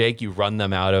point, Jake, you run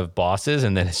them out of bosses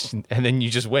and then you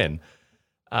just win.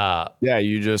 Yeah,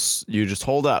 you just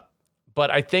hold up. But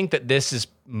I think that this is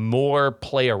more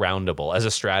play aroundable as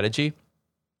a strategy.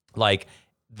 Like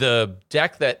the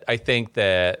deck that I think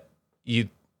that you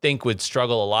think would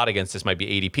struggle a lot against this might be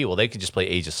ADP. Well, they could just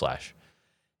play Aegislash.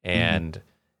 And,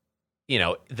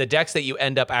 the decks that you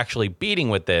end up actually beating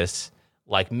with this,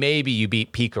 like maybe you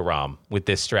beat Pikarom with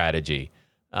this strategy.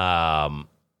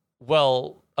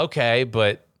 Well, okay,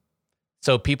 but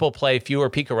so people play fewer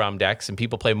Pikarom decks and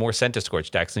people play more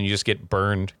Centiskorch decks, and you just get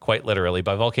burned quite literally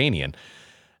by Volcanion.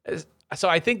 So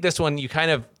I think this one,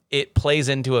 it plays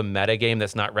into a meta game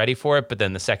that's not ready for it, but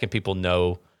then the second people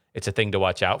know it's a thing to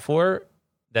watch out for,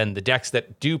 then the decks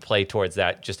that do play towards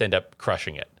that just end up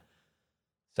crushing it.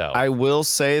 So I will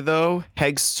say, though,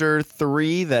 Hegster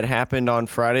 3 that happened on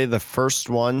Friday, the first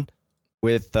one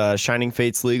with Shining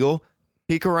Fates Legal,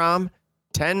 Pikarom,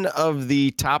 10 of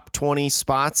the top 20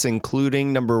 spots,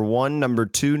 including number 1, number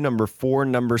 2, number 4,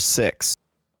 number 6.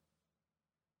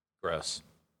 Gross.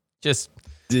 Just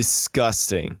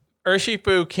disgusting.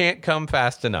 Urshifu can't come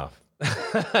fast enough.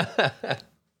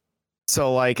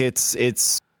 So like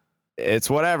it's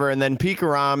whatever. And then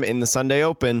Pikarom in the Sunday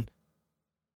Open,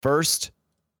 1st,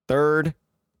 3rd,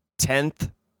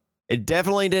 10th. It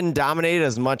definitely didn't dominate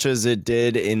as much as it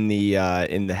did in the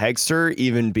Hegster,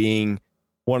 even being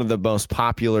one of the most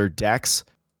popular decks.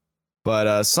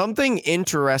 But something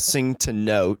interesting to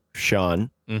note, Sean.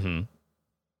 Mm-hmm.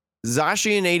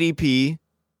 Zacian ADP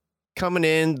coming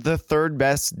in the third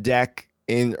best deck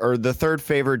the third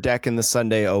favorite deck in the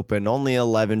Sunday Open. Only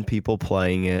 11 people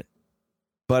playing it.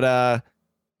 But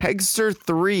Hegster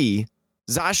 3,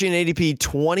 Zacian ADP,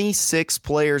 26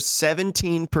 players,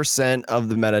 17% of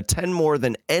the meta, 10 more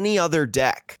than any other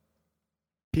deck.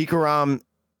 Pikarom,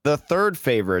 the third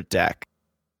favorite deck.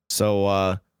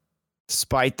 So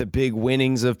despite the big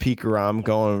winnings of Pikarom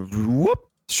going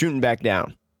shooting back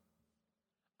down.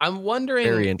 I'm wondering.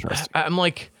 Very interesting. I'm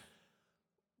like,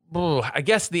 I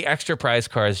guess the extra prize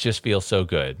cards just feel so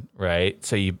good, right?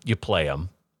 So you play them.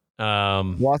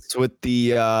 What's with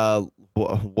the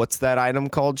what's that item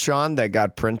called, Sean, that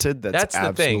got printed? That's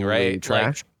the thing, right?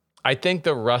 Trash. Like, I think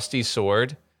the rusted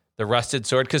sword,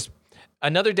 because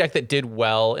another deck that did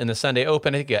well in the Sunday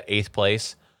Open, I think got 8th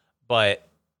place, but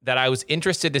that I was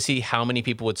interested to see how many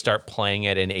people would start playing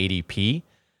it in ADP,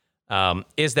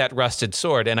 is that rusted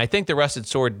sword. And I think the rusted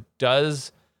sword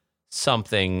does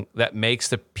something that makes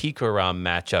the Pikarom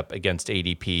matchup against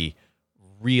ADP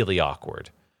really awkward,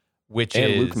 which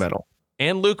is Luke Metal.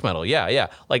 And Luke Metal, yeah.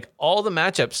 Like all the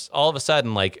matchups, all of a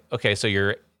sudden, like, okay, so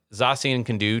your Zacian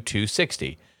can do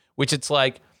 260, which it's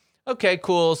like, okay,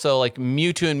 cool. So like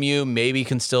Mewtwo and Mew maybe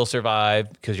can still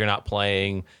survive because you're not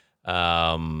playing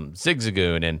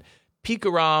Zigzagoon. And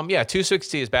Pikarom,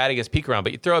 260 is bad against Pikarom,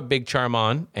 but you throw a big charm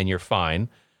on and you're fine.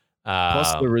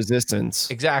 Plus the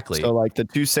resistance. Exactly. So like the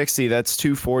 260, that's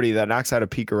 240. That knocks out a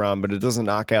Pikarom, but it doesn't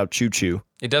knock out Choo Choo.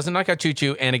 It doesn't knock out Choo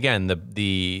Choo. And again,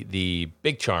 the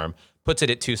big charm puts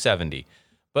it at 270.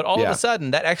 But all of a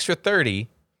sudden, that extra 30,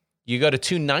 you go to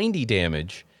 290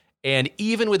 damage. And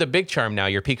even with a big charm now,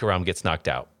 your Pikarom gets knocked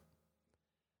out.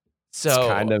 So it's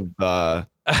kind of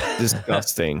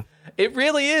disgusting. It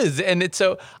really is. And it's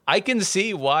so I can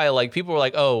see why like people were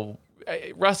like, oh,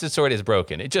 Rusted Sword is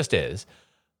broken. It just is.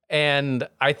 And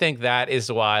I think that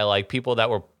is why like people that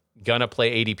were gonna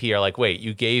play ADP are like, wait,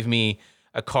 you gave me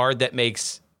a card that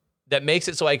makes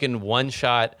it so I can one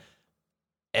shot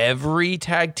every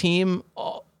tag team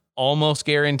almost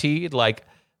guaranteed. Like,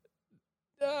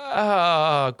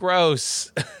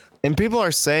 gross. And people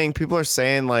are saying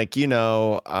like,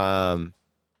 Tool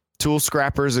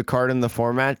Scrapper is a card in the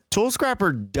format. Tool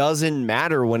Scrapper doesn't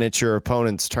matter when it's your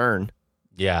opponent's turn.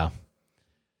 Yeah.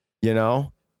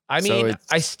 I mean,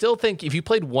 I still think if you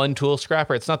played one Tool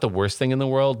Scrapper, it's not the worst thing in the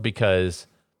world because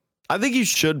I think you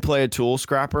should play a Tool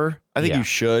Scrapper. I think you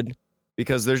should,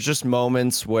 because there's just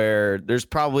moments where there's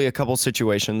probably a couple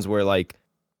situations where like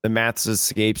the maths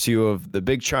escapes you of the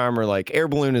big charm, or like Air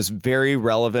Balloon is very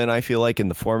relevant, I feel like, in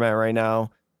the format right now.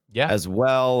 Yeah. As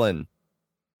well. And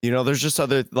there's just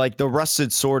other like the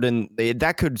Rusted Sword, and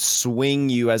that could swing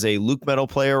you as a Luke Metal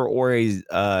player or a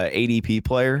ADP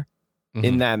player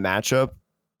in that matchup.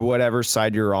 Whatever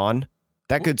side you're on,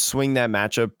 that could swing that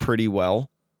matchup pretty well.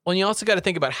 Well, and you also got to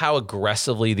think about how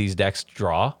aggressively these decks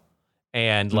draw.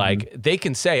 And like they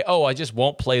can say, oh, I just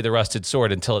won't play the Rusted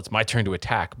Sword until it's my turn to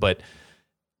attack. But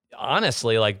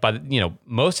honestly, like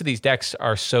most of these decks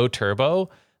are so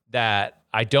turbo that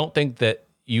I don't think that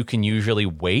you can usually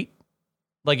wait.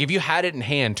 Like if you had it in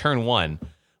hand turn 1,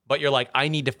 but you're like, I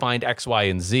need to find X, Y,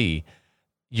 and Z,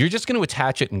 you're just going to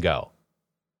attach it and go.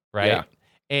 Right. Yeah.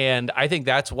 And I think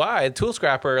that's why Tool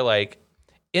Scrapper, like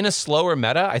in a slower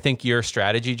meta, I think your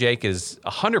strategy, Jake, is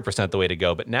 100% the way to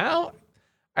go. But now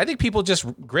I think people just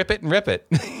grip it and rip it.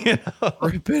 You know?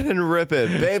 Rip it and rip it.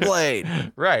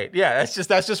 Beyblade. Right. Yeah.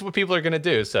 That's just what people are going to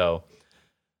do. So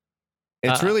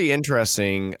it's really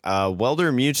interesting.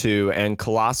 Welder Mewtwo and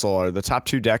Colossal are the top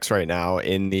 2 decks right now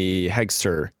in the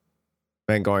Hegster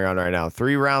event going on right now.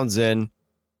 3 rounds in.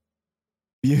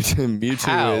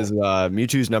 Mewtwo's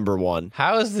number 1.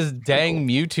 How is this dang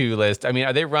Mewtwo list? I mean,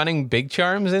 are they running Big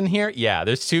Charms in here? Yeah,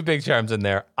 there's 2 Big Charms in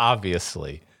there,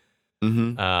 obviously.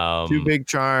 2 Big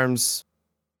Charms,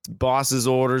 bosses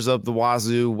orders up the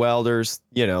wazoo, welders,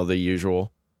 the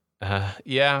usual.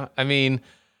 Yeah, I mean,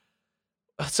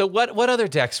 so what other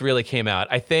decks really came out?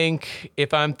 I think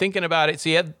if I'm thinking about it, so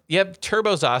you have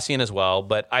Turbo Zacian as well,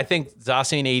 but I think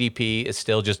Zacian ADP is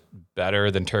still just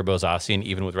better than Turbo Zacian,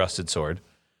 even with Rusted Sword.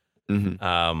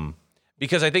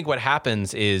 Because I think what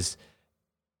happens is,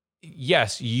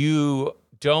 yes, you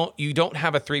don't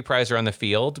have a 3 prizer on the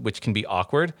field, which can be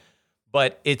awkward,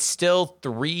 but it's still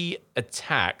 3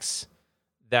 attacks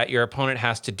that your opponent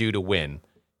has to do to win.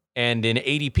 And in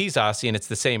ADP Zacian, it's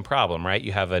the same problem, right?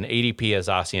 You have an ADP as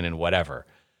Zacian and whatever.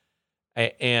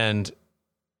 And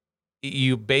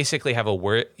you basically have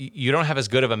you don't have as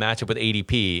good of a matchup with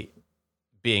ADP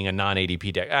being a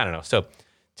non-ADP deck. I don't know. So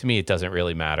to me, it doesn't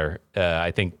really matter.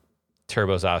 I think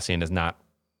Turbo Zacian is not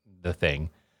the thing.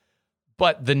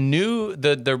 But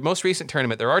the most recent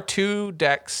tournament, there are 2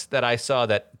 decks that I saw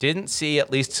that didn't see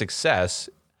at least success.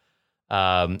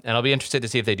 And I'll be interested to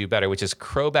see if they do better, which is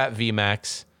Crobat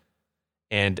VMAX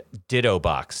and Ditto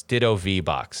V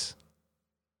Box.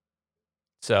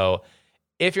 So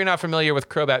if you're not familiar with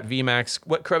Crobat VMAX,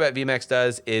 what Crobat VMAX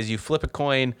does is you flip a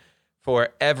coin for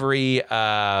every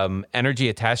energy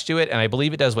attached to it. And I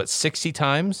believe it does, 60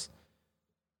 times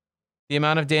the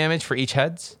amount of damage for each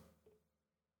heads?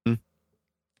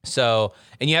 So,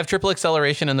 and you have triple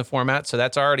acceleration in the format, so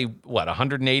that's already,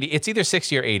 180? It's either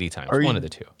 60 or 80 times, one of the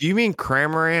 2. Do you mean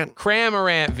Cramorant?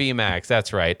 Cramorant VMAX,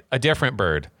 that's right. A different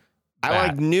bird.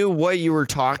 I knew what you were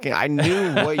talking. I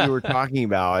knew what you were talking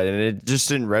about, and it just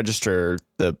didn't register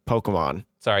the Pokemon.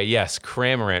 Sorry, yes,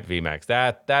 Cramorant VMAX.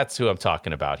 That's who I'm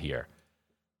talking about here.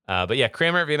 But yeah,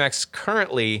 Cramorant VMAX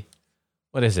currently,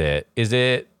 what is it? Is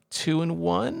it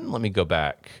 2-1? Let me go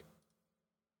back.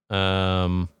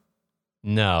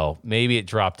 No, maybe it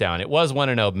dropped down. It was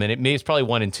 1-0, maybe it's probably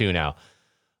 1-2 now.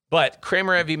 But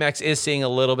Cramorant VMAX is seeing a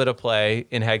little bit of play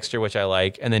in Hegster, which I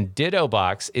like. And then Ditto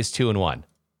Box is 2-1.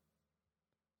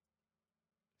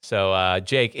 So,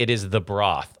 Jake, it is the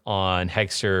broth on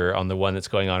Hegster, on the one that's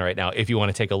going on right now, if you want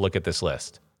to take a look at this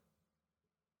list.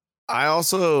 I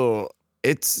also,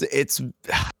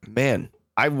 man,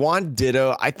 I want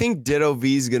Ditto. I think Ditto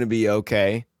V is going to be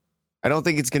okay. I don't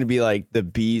think it's going to be like the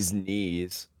bee's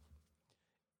knees.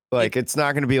 Like, it's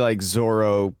not going to be like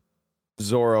Zoro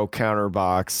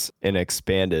counterbox and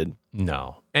expanded.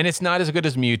 No. And it's not as good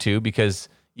as Mewtwo because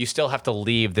you still have to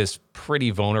leave this pretty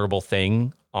vulnerable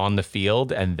thing on the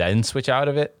field and then switch out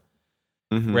of it.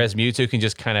 Whereas Mewtwo can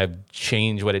just kind of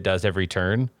change what it does every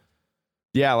turn.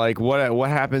 Yeah, like what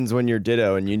happens when you're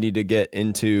Ditto and you need to get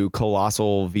into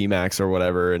Colossal VMAX or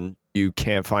whatever and you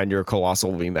can't find your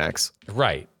Colossal VMAX?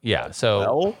 Right. Yeah.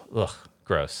 So,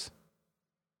 gross.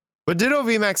 But Ditto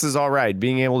VMAX is all right.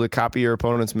 Being able to copy your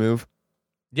opponent's move.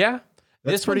 Yeah.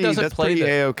 This one doesn't play pretty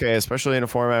A-okay, especially in a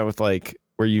format with like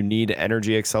where you need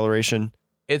energy acceleration.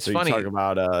 It's funny. You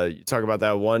talk about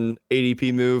that one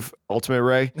ADP move, Ultimate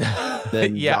Ray.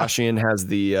 Then Zacian has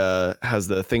the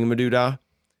Thingamadoodah.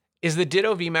 Is the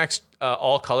Ditto VMAX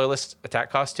all colorless attack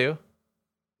cost too?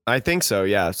 I think so,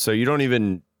 yeah. So you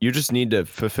just need to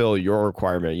fulfill your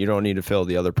requirement. You don't need to fill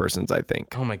the other person's, I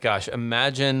think. Oh my gosh.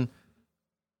 Imagine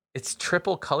it's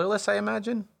triple colorless, I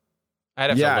imagine. I'd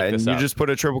have to look this up. You just put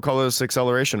a triple colorless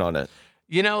acceleration on it.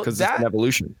 Because it's an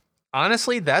evolution.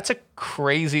 Honestly, that's a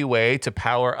crazy way to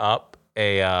power up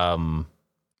an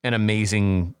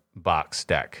amazing box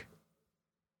deck.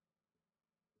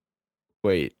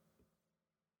 Wait.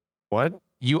 What?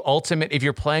 If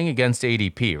you're playing against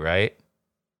ADP, right?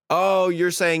 Oh,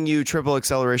 you're saying you triple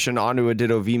acceleration onto a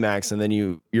Ditto VMAX and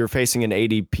then you're facing an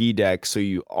ADP deck, so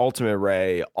you Ultimate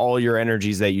Ray all your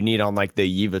energies that you need on like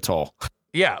the Yveltal.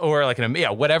 Yeah, or like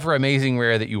whatever amazing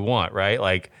rare that you want, right?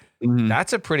 Like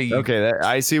that's a pretty okay.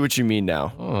 I see what you mean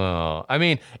now. Oh, I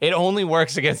mean, it only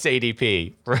works against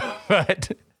ADP,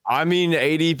 but I mean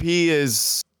ADP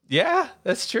is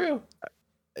that's true.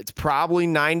 It's probably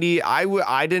 90.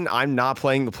 I'm not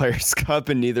playing the Players Cup,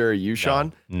 and neither are you,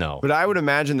 Sean. No. But I would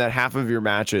imagine that half of your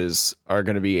matches are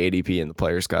going to be ADP in the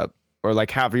Players Cup, or like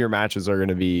half of your matches are going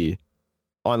to be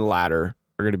on ladder,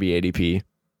 are going to be ADP.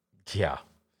 Yeah.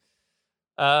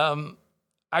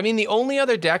 I mean, the only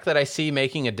other deck that I see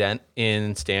making a dent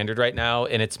in standard right now,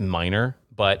 and it's minor,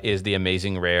 but is the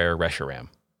amazing rare Reshiram.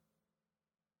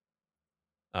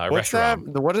 What's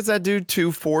Reshiram. that? What does that do?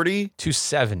 240?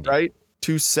 270. Right?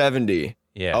 270.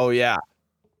 Yeah. Oh, yeah.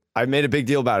 I made a big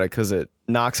deal about it because it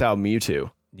knocks out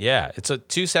Mewtwo. Yeah, it's a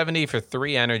 270 for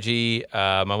 3 energy.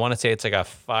 I want to say it's like a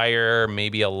fire,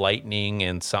 maybe a lightning,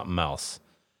 and something else.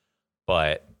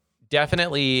 But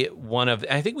definitely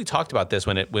I think we talked about this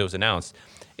when it was announced.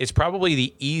 It's probably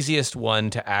the easiest one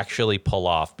to actually pull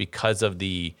off because of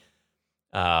the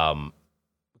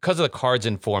cards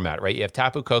in format, right? You have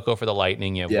Tapu Koko for the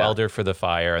lightning, you have Welder for the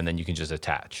fire, and then you can just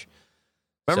attach.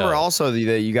 Remember also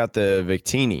that you got the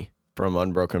Victini from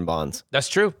Unbroken Bonds. That's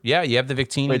true. Yeah, you have the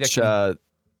Victini. Which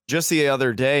just the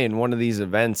other day in one of these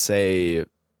events, a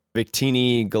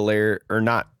Victini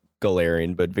not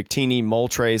Galarian, but Victini,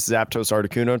 Moltres, Zapdos,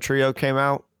 Articuno trio came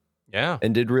out. Yeah.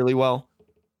 And did really well.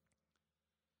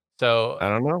 So I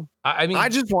don't know. I mean, I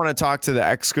just want to talk to the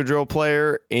Excadrill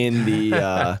player in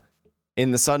the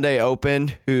in the Sunday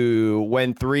Open who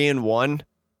went 3-1,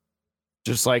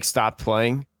 just like stopped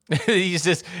playing.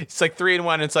 It's like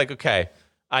 3-1. It's like, okay,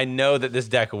 I know that this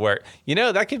deck will work. You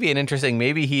know, that could be an interesting.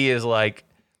 Maybe he is like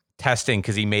testing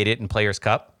because he made it in Players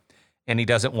Cup, and he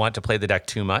doesn't want to play the deck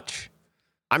too much.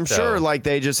 I'm sure like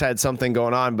they just had something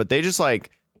going on, but they just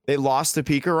they lost to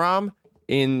Pikarom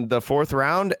in the 4th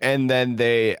round, and then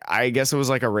I guess it was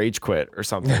like a rage quit or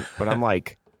something. But I'm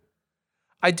like,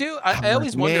 I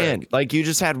always wonder, like you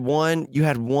had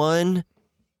one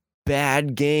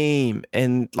bad game,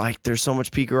 and like there's so much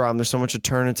Pikarom, there's so much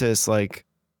Eternatus. Like,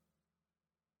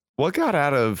 what got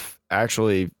out of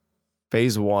actually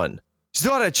phase 1?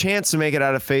 Still had a chance to make it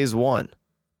out of phase 1.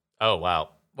 Oh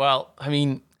wow. Well, I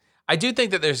mean, I do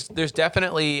think that there's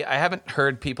definitely, I haven't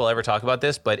heard people ever talk about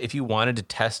this, but if you wanted to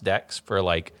test decks for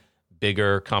like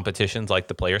bigger competitions like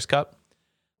the Players Cup,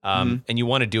 and you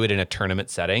want to do it in a tournament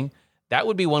setting, that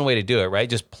would be one way to do it, right?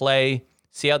 Just play,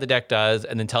 see how the deck does,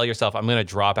 and then tell yourself, I'm going to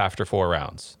drop after 4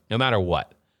 rounds, no matter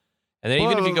what. And then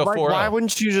even if you go 4-0. Why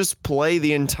wouldn't you just play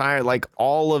the entire, like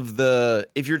all of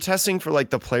if you're testing for like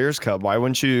the Players Cup, why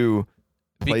wouldn't you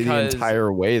play the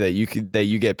entire way that you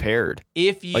get paired?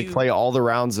 If you like play all the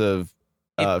rounds of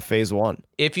phase 1.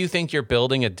 If you think you're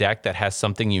building a deck that has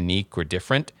something unique or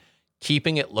different,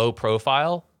 keeping it low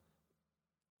profile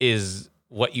is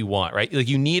what you want, right? Like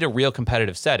you need a real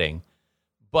competitive setting,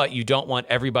 but you don't want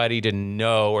everybody to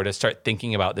know or to start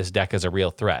thinking about this deck as a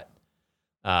real threat.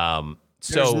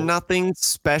 There's nothing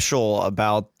special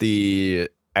about the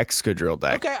Excadrill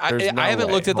deck. Okay, I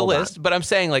haven't looked at the list, but I'm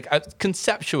saying like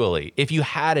conceptually, if you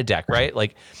had a deck, right?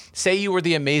 Like say you were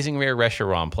the amazing rare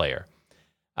Reshiram player,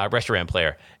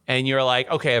 and you're like,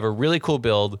 okay, I have a really cool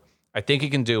build. I think it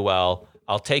can do well.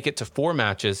 I'll take it to 4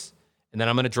 matches, and then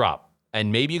I'm going to drop.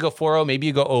 And maybe you go 4-0, maybe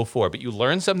you go 0-4, but you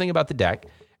learn something about the deck,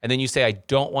 and then you say, I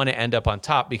don't want to end up on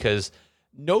top because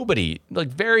nobody, like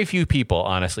very few people,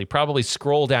 honestly, probably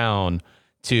scroll down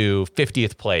to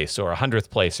 50th place or 100th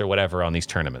place or whatever on these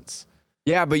tournaments.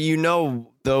 Yeah, but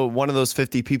though one of those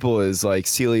 50 people is like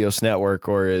Celios Network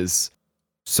or is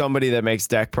somebody that makes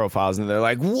deck profiles, and they're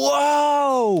like,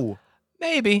 whoa!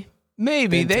 Maybe.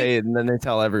 And then they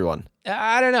tell everyone.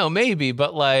 I don't know, maybe,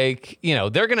 but like, you know,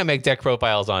 they're going to make deck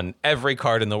profiles on every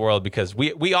card in the world because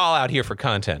we all out here for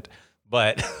content.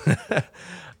 But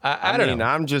I don't know.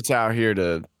 I'm just out here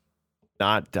to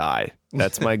not die.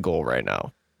 That's my goal right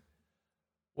now.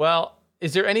 Well,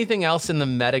 is there anything else in the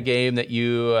meta game that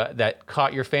that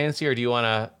caught your fancy, or do you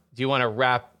want to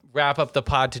wrap up the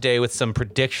pod today with some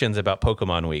predictions about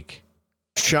Pokemon Week?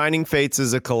 Shining Fates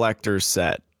is a collector's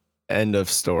set. End of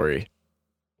story.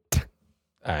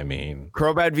 I mean,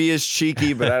 Crobat V is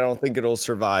cheeky, but I don't think it'll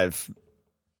survive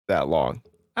that long.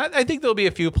 I think there'll be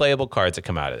a few playable cards that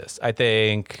come out of this. I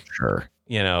think, sure.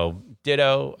 You know,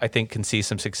 Ditto, I think, can see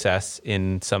some success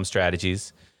in some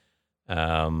strategies.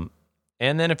 And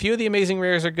then a few of the amazing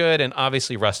rares are good, and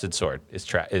obviously Rusted Sword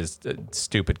is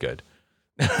stupid good.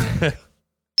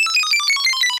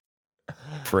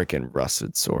 Freaking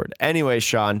Rusted Sword. Anyway,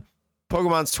 Sean,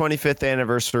 Pokemon's 25th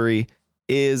anniversary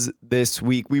is this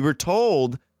week. We were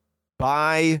told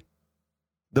by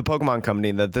the Pokemon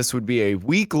Company that this would be a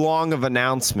week long of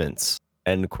announcements,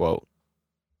 end quote.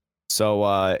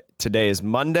 So today is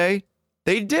Monday.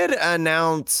 They did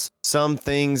announce some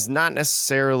things, not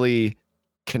necessarily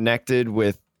connected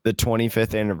with the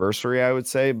 25th anniversary, I would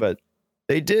say, but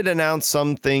They did announce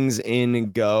some things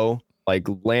in Go, like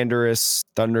Landorus,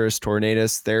 Thundurus,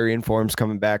 Tornadus, Therian forms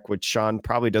coming back, which Sean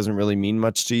probably doesn't really mean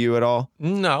much to you at all.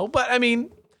 No, but I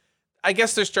mean, I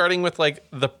guess they're starting with like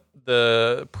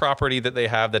the property that they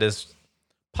have that is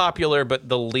popular, but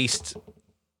the least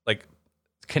like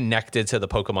connected to the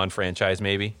Pokemon franchise,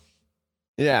 maybe.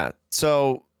 Yeah.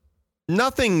 So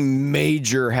nothing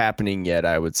major happening yet,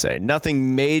 I would say.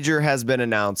 Nothing major has been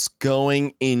announced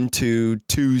going into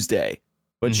Tuesday.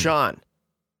 But Sean,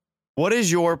 what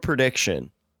is your prediction?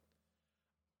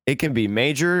 It can be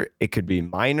major, it could be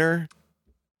minor.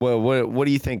 Well, what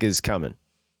do you think is coming?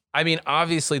 I mean,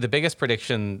 obviously, the biggest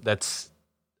prediction that's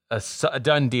a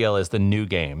done deal is the new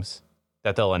games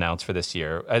that they'll announce for this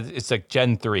year. It's like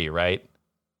Gen 3, right?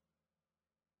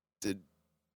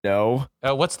 No.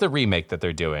 What's the remake that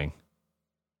they're doing?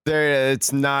 There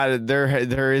is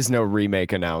no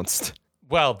remake announced.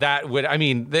 Well, that would, I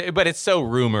mean, but it's so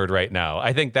rumored right now.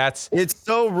 I think it's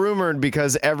so rumored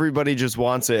because everybody just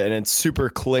wants it, and it's super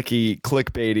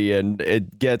clickbaity, and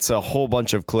it gets a whole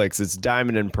bunch of clicks. It's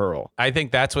Diamond and Pearl. I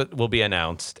think that's what will be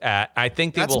announced. I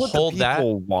think they will hold that.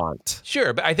 People want.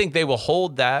 Sure, but I think they will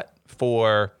hold that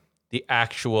for the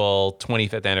actual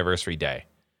 25th anniversary day.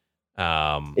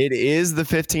 It is the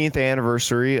 15th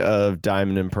anniversary of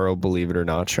Diamond and Pearl, believe it or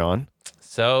not, Sean.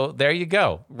 So there you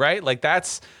go, right? Like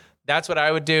that's what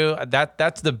I would do.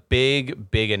 That's the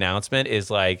big announcement is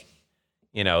like,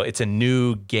 you know, it's a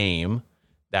new game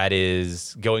that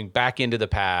is going back into the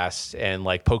past, and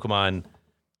like Pokemon,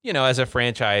 you know, as a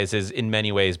franchise is in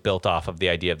many ways built off of the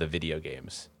idea of the video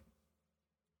games.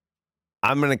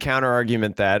 I'm going to counter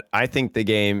argument that I think the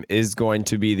game is going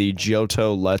to be the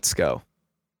Johto Let's Go.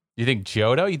 You think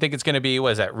Johto? You think it's going to be,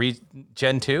 what is that,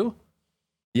 Gen 2?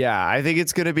 Yeah, I think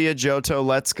it's going to be a Johto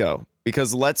Let's Go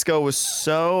because Let's Go was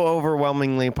so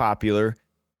overwhelmingly popular.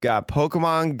 Got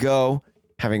Pokemon Go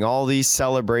having all these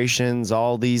celebrations,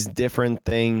 all these different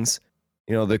things.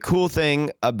 You know, the cool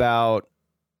thing about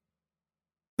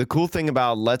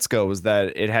Let's Go was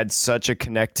that it had such a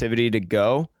connectivity to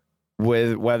Go,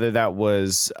 with whether that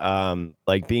was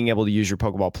like being able to use your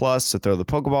Pokeball Plus to throw the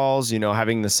Pokeballs, you know,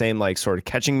 having the same like sort of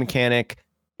catching mechanic,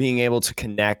 being able to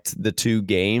connect the two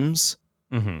games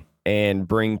and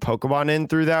bring Pokemon in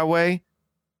through that way,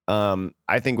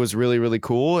 I think was really, really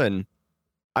cool. And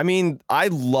I mean, I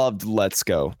loved Let's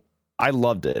Go. I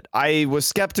loved it. I was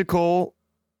skeptical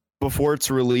before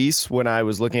its release when I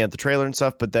was looking at the trailer and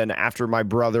stuff, but then after my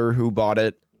brother who bought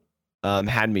it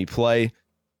had me play,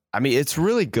 I mean, it's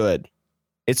really good.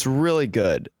 It's really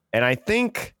good. And I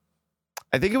think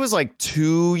it was like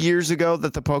 2 years ago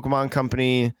that the Pokemon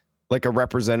Company, like a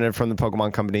representative from the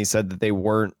Pokemon Company, said that they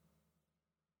weren't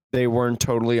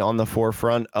totally on the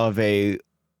forefront of a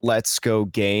Let's Go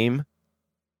game.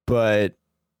 But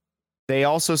they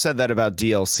also said that about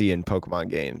DLC in Pokemon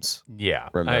games. Yeah.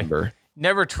 Remember?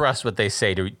 Never trust what they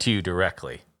say to you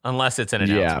directly, unless it's an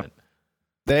announcement. Yeah.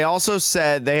 They also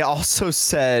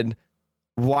said,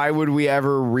 why would we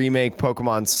ever remake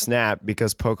Pokemon Snap?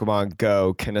 Because Pokemon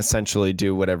Go can essentially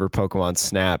do whatever Pokemon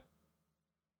Snap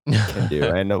can do.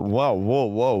 And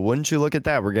whoa. Wouldn't you look at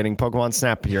that? We're getting Pokemon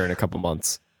Snap here in a couple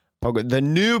months. The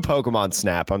new Pokemon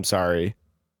Snap. I'm sorry.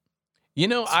 You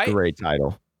know, it's a great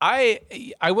title. I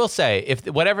will say, if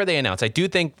whatever they announce, I do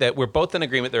think that we're both in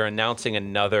agreement they're announcing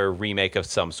another remake of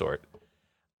some sort.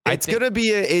 It's gonna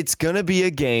be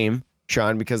a game,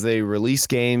 Sean, because they release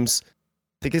games.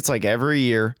 I think it's like every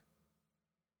year.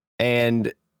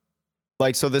 And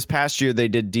like, so this past year they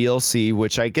did DLC,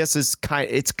 which I guess is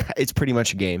it's pretty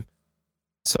much a game.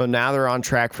 So now they're on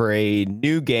track for a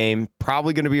new game,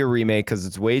 probably going to be a remake because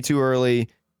it's way too early.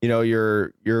 You know,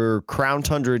 your Crown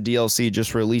Tundra DLC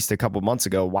just released a couple months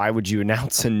ago. Why would you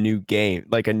announce a new game,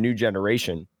 like a new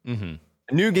generation? A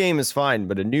new game is fine,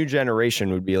 but a new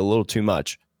generation would be a little too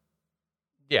much.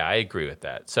 Yeah, I agree with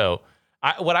that. So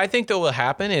what I think that will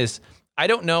happen is, I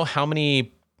don't know how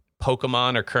many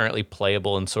Pokemon are currently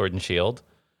playable in Sword and Shield,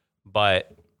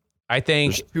 but I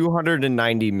think there's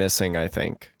 290 missing. I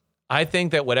think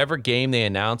that whatever game they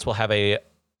announce will have a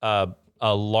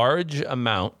large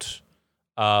amount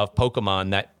of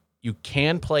Pokemon that you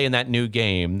can play in that new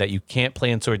game that you can't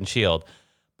play in Sword and Shield.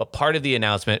 But part of the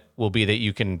announcement will be that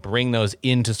you can bring those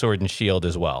into Sword and Shield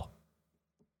as well.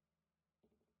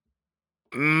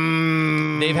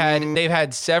 They've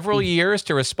had several years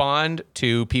to respond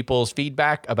to people's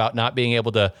feedback about not being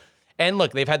able to. And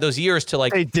look, they've had those years to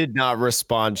like. They did not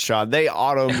respond, Sean. They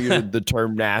auto muted the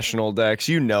term national dex.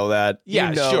 You know that. Yeah,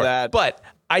 you know sure. that. But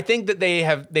I think that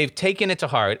they've taken it to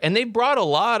heart, and they brought a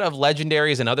lot of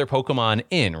legendaries and other Pokemon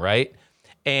in, right?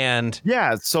 And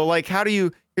yeah, so like,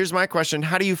 here's my question: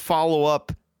 how do you follow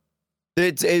up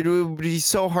it would be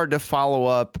so hard to follow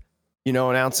up,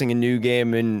 announcing a new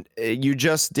game. And you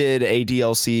just did a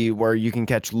DLC where you can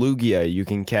catch Lugia, you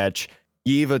can catch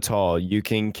Yveltal, you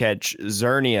can catch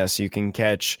Xerneas, you can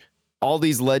catch all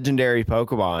these legendary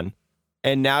Pokemon.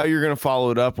 And now you're going to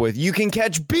follow it up with, you can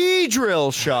catch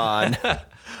Beedrill, Sean.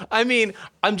 I mean,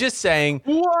 I'm just saying.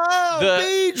 Wow,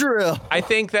 Beedrill. I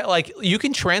think that, like, you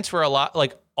can transfer a lot,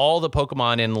 like, all the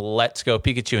Pokemon in Let's Go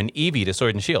Pikachu and Eevee to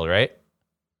Sword and Shield, right?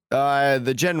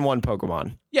 The Gen 1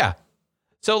 Pokemon. Yeah.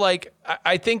 So, like,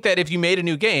 I think that if you made a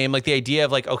new game, like the idea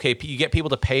of, like, okay, you get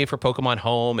people to pay for Pokemon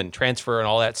Home and transfer and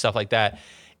all that stuff like that,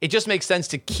 it just makes sense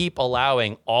to keep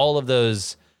allowing all of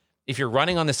those. If you're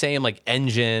running on the same, like,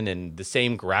 engine and the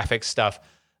same graphics stuff,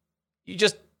 you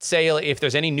just say, like, if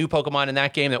there's any new Pokemon in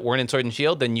that game that weren't in Sword and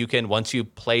Shield, then you can, once you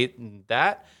play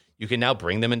that, you can now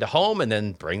bring them into Home and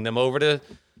then bring them over to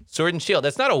Sword and Shield.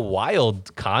 That's not a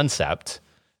wild concept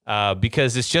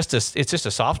because it's just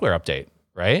a software update,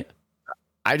 right?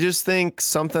 I just think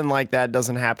something like that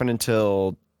doesn't happen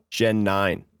until Gen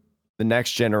 9, the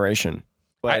next generation.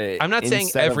 But I'm not saying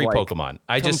every Pokemon.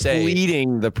 I just say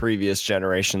completing the previous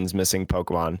generation's missing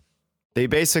Pokemon. They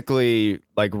basically,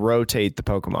 like, rotate the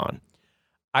Pokemon.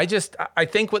 I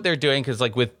think what they're doing, because,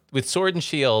 like, with Sword and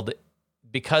Shield,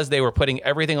 because they were putting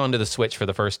everything onto the Switch for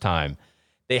the first time,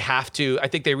 I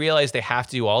think they realized they have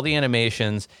to do all the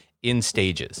animations in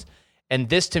stages. And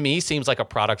this, to me, seems like a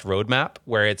product roadmap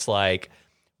where it's like,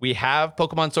 we have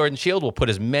Pokemon Sword and Shield, we'll put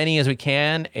as many as we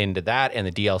can into that and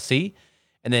the DLC.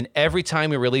 And then every time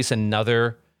we release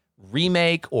another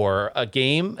remake or a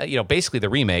game, basically the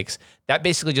remakes, that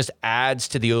basically just adds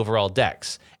to the overall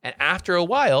dex. And after a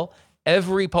while,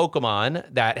 every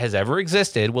Pokemon that has ever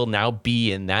existed will now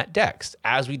be in that dex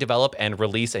as we develop and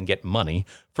release and get money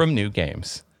from new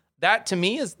games. That, to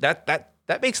me, is that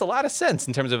makes a lot of sense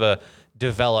in terms of a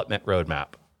development roadmap.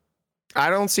 I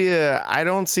don't see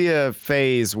a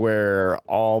phase where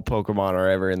all Pokemon are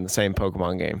ever in the same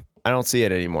Pokemon game. I don't see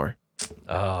it anymore.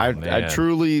 Oh, man. I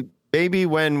truly, maybe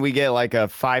when we get like a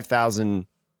 5,000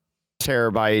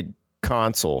 terabyte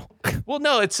console. Well,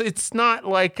 no, it's not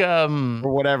like or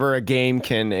whatever a game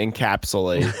can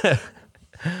encapsulate.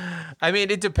 I mean,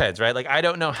 it depends, right? Like, I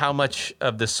don't know how much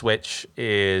of the Switch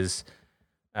is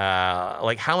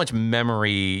like how much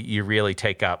memory you really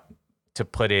take up to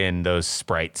put in those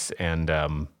sprites and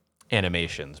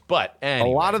animations. But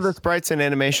anyways, a lot of the sprites and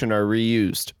animation are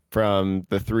reused from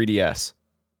the 3DS.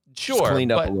 Sure, just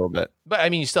cleaned up a little bit. But I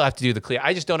mean, you still have to do the clear.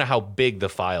 I just don't know how big the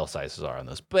file sizes are on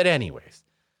those. But anyways,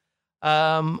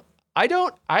 I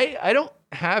don't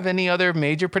have any other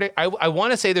major predict. I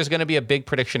want to say there's going to be a big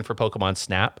prediction for Pokemon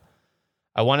Snap.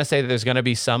 I want to say that there's going to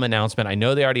be some announcement. I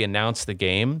know they already announced the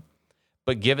game,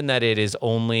 but given that it is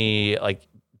only like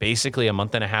basically a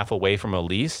month and a half away from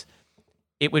release,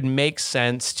 it would make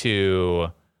sense to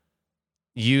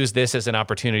use this as an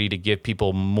opportunity to give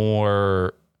people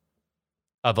more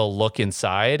of a look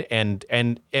inside and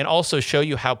also show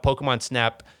you how Pokemon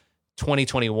Snap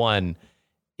 2021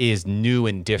 is new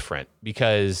and different,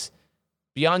 because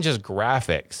beyond just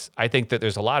graphics, I think that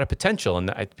there's a lot of potential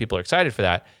and people are excited for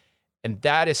that. And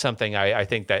that is something I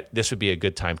think that this would be a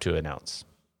good time to announce.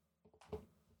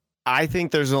 I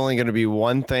think there's only going to be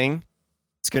one thing.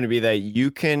 It's going to be that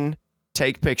you can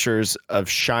take pictures of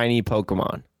shiny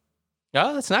Pokemon.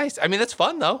 Oh, that's nice. I mean, that's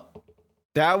fun though.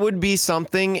 That would be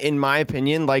something, in my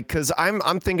opinion, like, because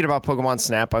I'm thinking about Pokemon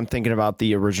Snap. I'm thinking about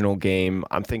the original game.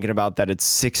 I'm thinking about that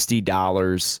it's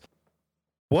 $60.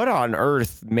 What on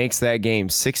earth makes that game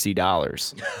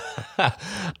 $60?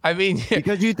 I mean,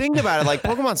 because you think about it, like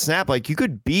Pokemon Snap, like you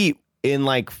could beat in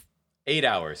like 8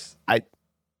 hours.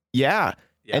 Yeah.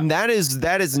 And that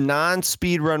is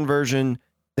non-speed run version.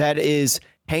 That is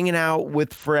hanging out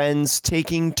with friends,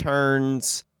 taking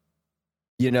turns,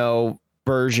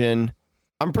 version.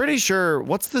 I'm pretty sure.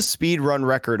 What's the speed run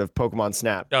record of Pokemon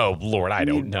Snap? Oh Lord, I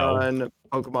don't know. Run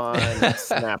Pokemon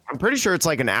Snap. I'm pretty sure it's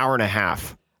like an hour and a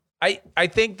half. I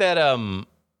think that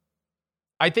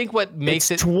I think what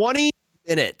makes it's it 20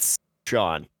 minutes,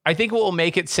 Sean. I think what will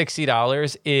make it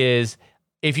 $60 is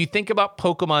if you think about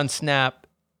Pokemon Snap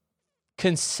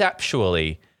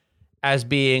conceptually as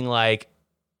being like,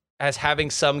 as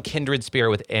having some kindred spirit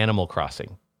with Animal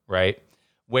Crossing, right?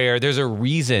 Where there's a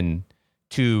reason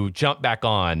to jump back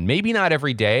on, maybe not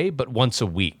every day, but once a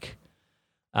week.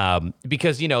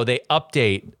 Because, they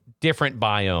update different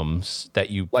biomes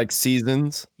that you like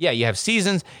seasons. Yeah, you have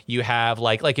seasons. You have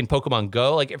like in Pokemon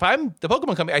Go, like if I'm the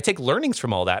Pokemon company, I take learnings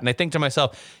from all that. And I think to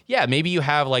myself, yeah, maybe you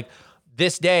have like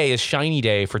this day is shiny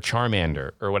day for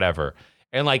Charmander or whatever.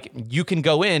 And like you can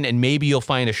go in and maybe you'll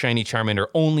find a shiny Charmander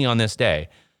only on this day.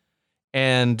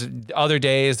 And other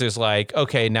days there's like,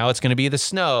 okay, now it's going to be the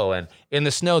snow. And in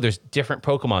the snow, there's different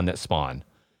Pokemon that spawn.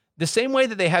 The same way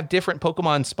that they have different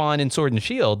Pokemon spawn in Sword and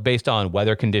Shield based on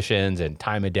weather conditions and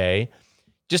time of day.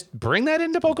 Just bring that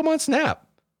into Pokemon Snap.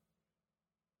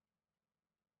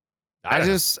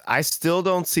 I still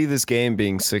don't see this game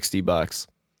being $60.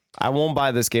 I won't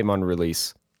buy this game on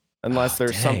release unless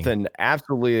there's something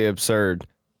absolutely absurd.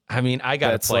 I mean, I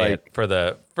gotta play it for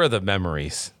the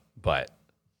memories, but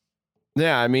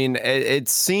yeah, I mean, it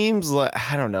seems like,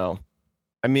 I don't know.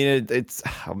 I mean, it's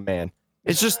oh man,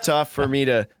 it's just tough for me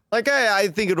to like. I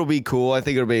think it'll be cool. I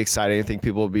think it'll be exciting. I think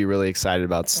people will be really excited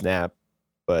about Snap,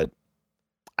 but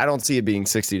I don't see it being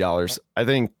 $60. I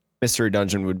think Mystery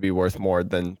Dungeon would be worth more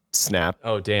than Snap.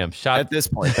 Oh damn! At this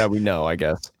point that we know, I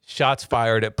guess. Shots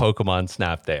fired at Pokemon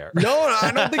Snap there. No,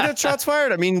 I don't think that's shots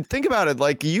fired. I mean, think about it.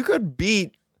 Like you could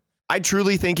beat. I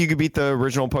truly think you could beat the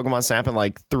original Pokemon Snap in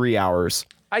like 3 hours.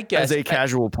 I guess as a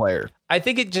casual player. I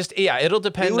think it just it'll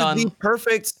depend on the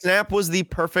perfect Snap was the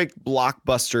perfect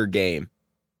blockbuster game.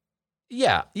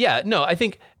 Yeah. No, I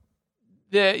think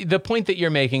the point that you're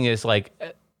making is like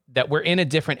that we're in a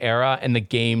different era and the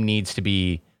game needs to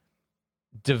be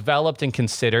developed and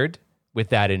considered with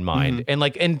that in mind. And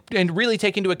like and really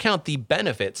take into account the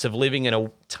benefits of living in a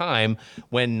time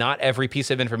when not every piece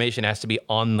of information has to be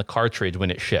on the cartridge when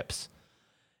it ships.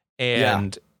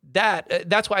 And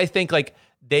that's why I think like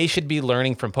they should be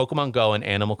learning from Pokemon Go and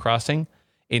Animal Crossing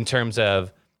in terms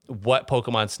of what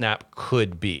Pokemon Snap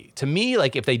could be. To me,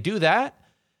 like if they do that,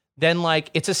 then like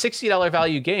it's a $60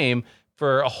 value game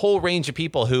for a whole range of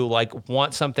people who like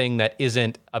want something that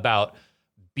isn't about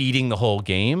beating the whole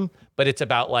game, but it's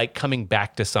about like coming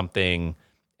back to something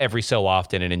every so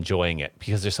often and enjoying it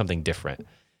because there's something different.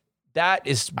 That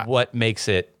is what makes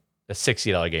it a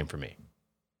 $60 game for me.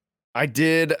 I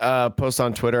did post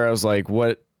on Twitter. I was like,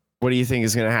 what do you think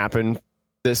is going to happen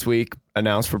this week?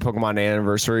 Announced for Pokemon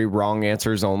Anniversary, wrong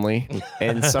answers only.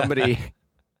 And somebody,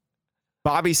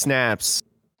 Bobby Snaps,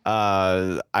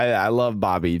 I love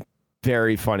Bobby.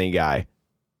 Very funny guy.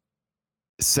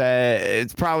 Said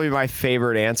it's probably my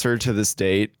favorite answer to this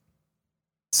date.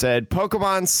 Said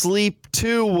Pokemon Sleep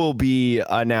 2 will be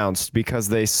announced because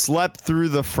they slept through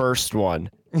the first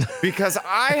one. Because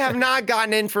I have not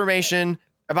gotten information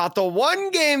about the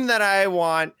one game that I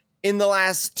want in the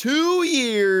last 2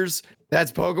 years.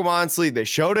 That's Pokemon Sleep. They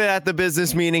showed it at the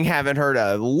business meeting. Haven't heard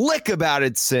a lick about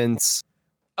it since.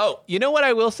 Oh, you know what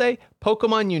I will say?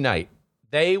 Pokemon Unite.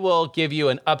 They will give you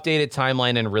an updated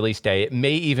timeline and release day. It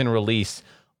may even release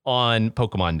on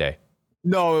Pokemon Day.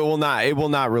 No, it will not. It will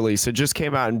not release. It just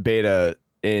came out in beta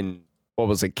in, what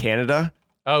was it, Canada?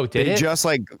 Oh, did it? Just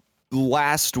like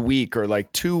last week or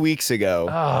like 2 weeks ago,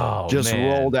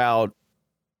 rolled out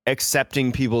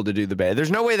accepting people to do the beta.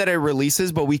 There's no way that it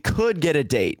releases, but we could get a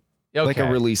date. Okay. Like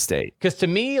a release date. Because to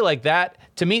me,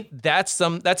 that's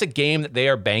a game that they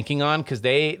are banking on because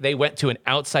they went to an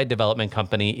outside development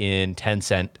company in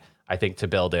Tencent, I think, to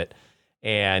build it.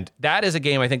 And that is a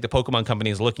game I think the Pokemon company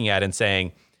is looking at and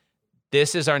saying,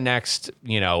 this is our next,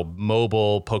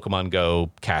 mobile Pokemon Go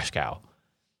cash cow.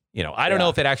 I don't know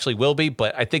if it actually will be,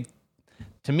 but I think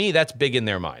to me that's big in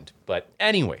their mind. But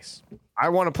anyways, I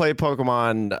want to play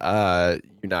Pokemon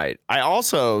Unite. I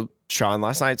also, Sean,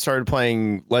 last night started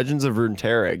playing Legends of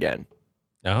Runeterra again.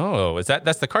 Oh,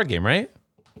 that's the card game, right?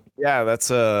 Yeah, that's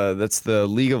the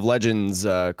League of Legends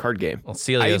card game. Well,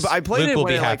 Celios, I played Luke it will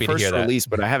when be it happy to first hear that. released,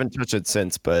 but I haven't touched it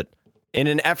since. But in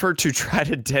an effort to try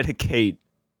to dedicate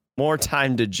more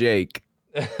time to Jake,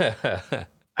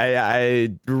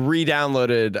 I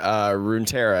re-downloaded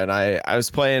Runeterra, and I was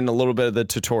playing a little bit of the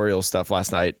tutorial stuff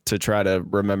last night to try to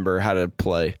remember how to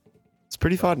play. It's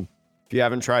pretty fun if you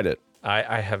haven't tried it.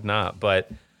 I have not, but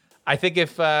I think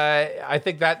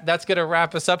that's gonna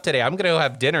wrap us up today. I'm gonna go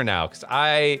have dinner now because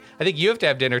I think you have to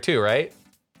have dinner too, right?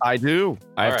 I do.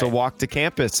 I have to walk to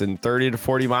campus in 30 to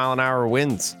 40 mile an hour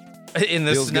winds in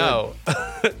the snow,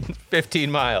 15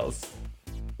 miles.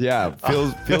 Yeah,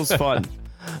 feels fun.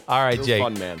 All right, feels Jake.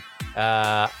 Fun, man.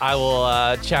 I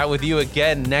will chat with you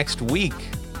again next week.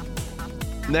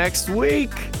 Next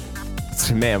week,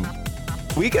 man.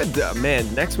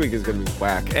 Next week is gonna be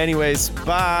whack. Anyways,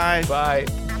 bye. Bye.